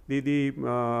 the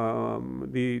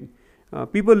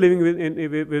people living with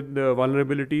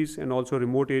vulnerabilities, and also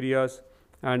remote areas,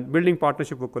 and building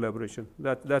partnership for collaboration.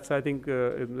 That's I think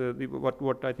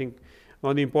what I think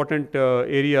one of the important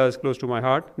areas close to my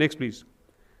heart. Next, please.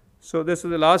 So this is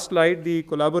the last slide, the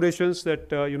collaborations that,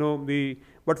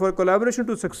 but for collaboration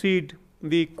to succeed,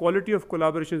 the quality of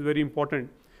collaboration is very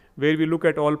important, where we look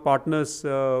at all partners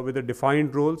with the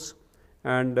defined roles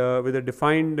and with the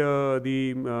defined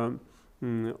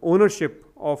ownership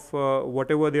of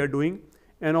whatever they are doing,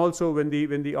 and also when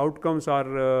the outcomes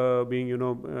are being,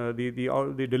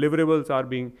 the deliverables are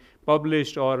being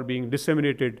published or being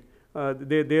disseminated,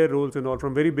 their roles and all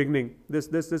from very beginning. This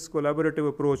collaborative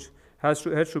approach has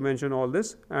to mention all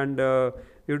this, and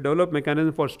you develop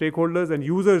mechanism for stakeholders and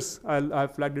users.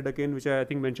 I've flagged it again, which I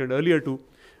think mentioned earlier too.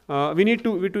 We need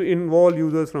to involve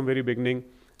users from very beginning,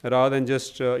 rather than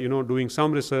just doing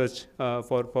some research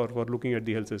for looking at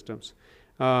the health systems.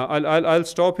 I'll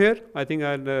stop here. I think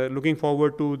I'm looking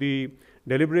forward to the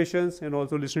deliberations and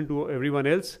also listen to everyone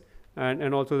else,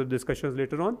 and also the discussions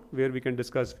later on where we can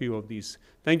discuss few of these.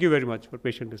 Thank you very much for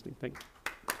patient listening. Thank you.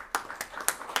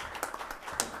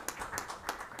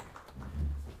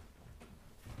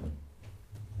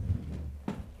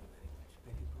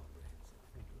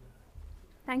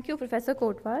 Thank you, Professor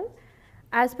Kotwal.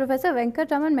 As Professor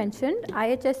Venkat Raman mentioned,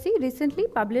 IHSC recently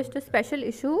published a special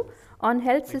issue on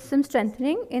health system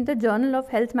strengthening in the Journal of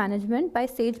Health Management by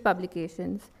Sage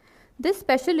Publications. This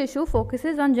special issue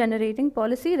focuses on generating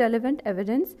policy-relevant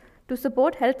evidence to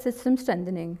support health system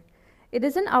strengthening. It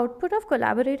is an output of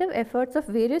collaborative efforts of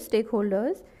various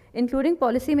stakeholders, including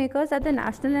policymakers at the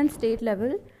national and state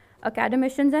level,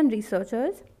 academicians and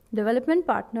researchers, development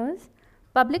partners,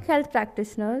 public health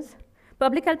practitioners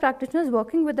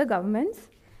working with the governments,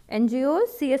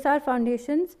 NGOs, CSR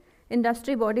foundations,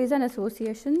 industry bodies and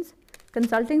associations,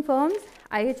 consulting firms,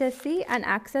 IHSC, and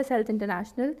Access Health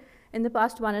International in the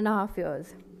past 1.5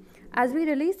 years. As we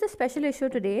release the special issue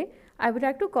today, I would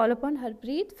like to call upon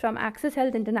Harpreet from Access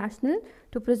Health International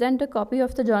to present a copy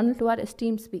of the journal to our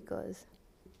esteemed speakers.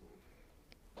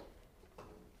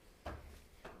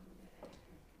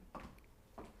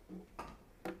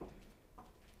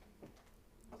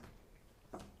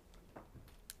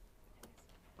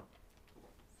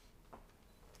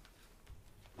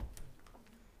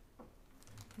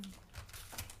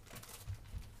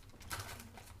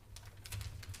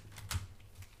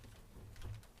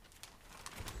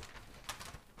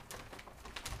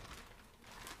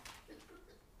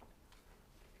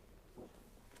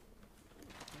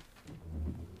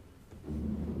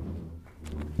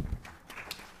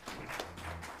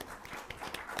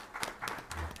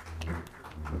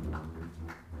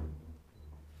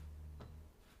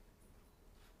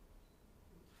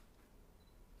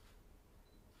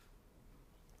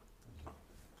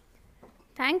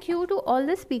 Thank you to all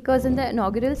the speakers in the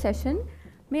inaugural session.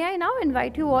 May I now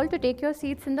invite you all to take your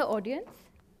seats in the audience.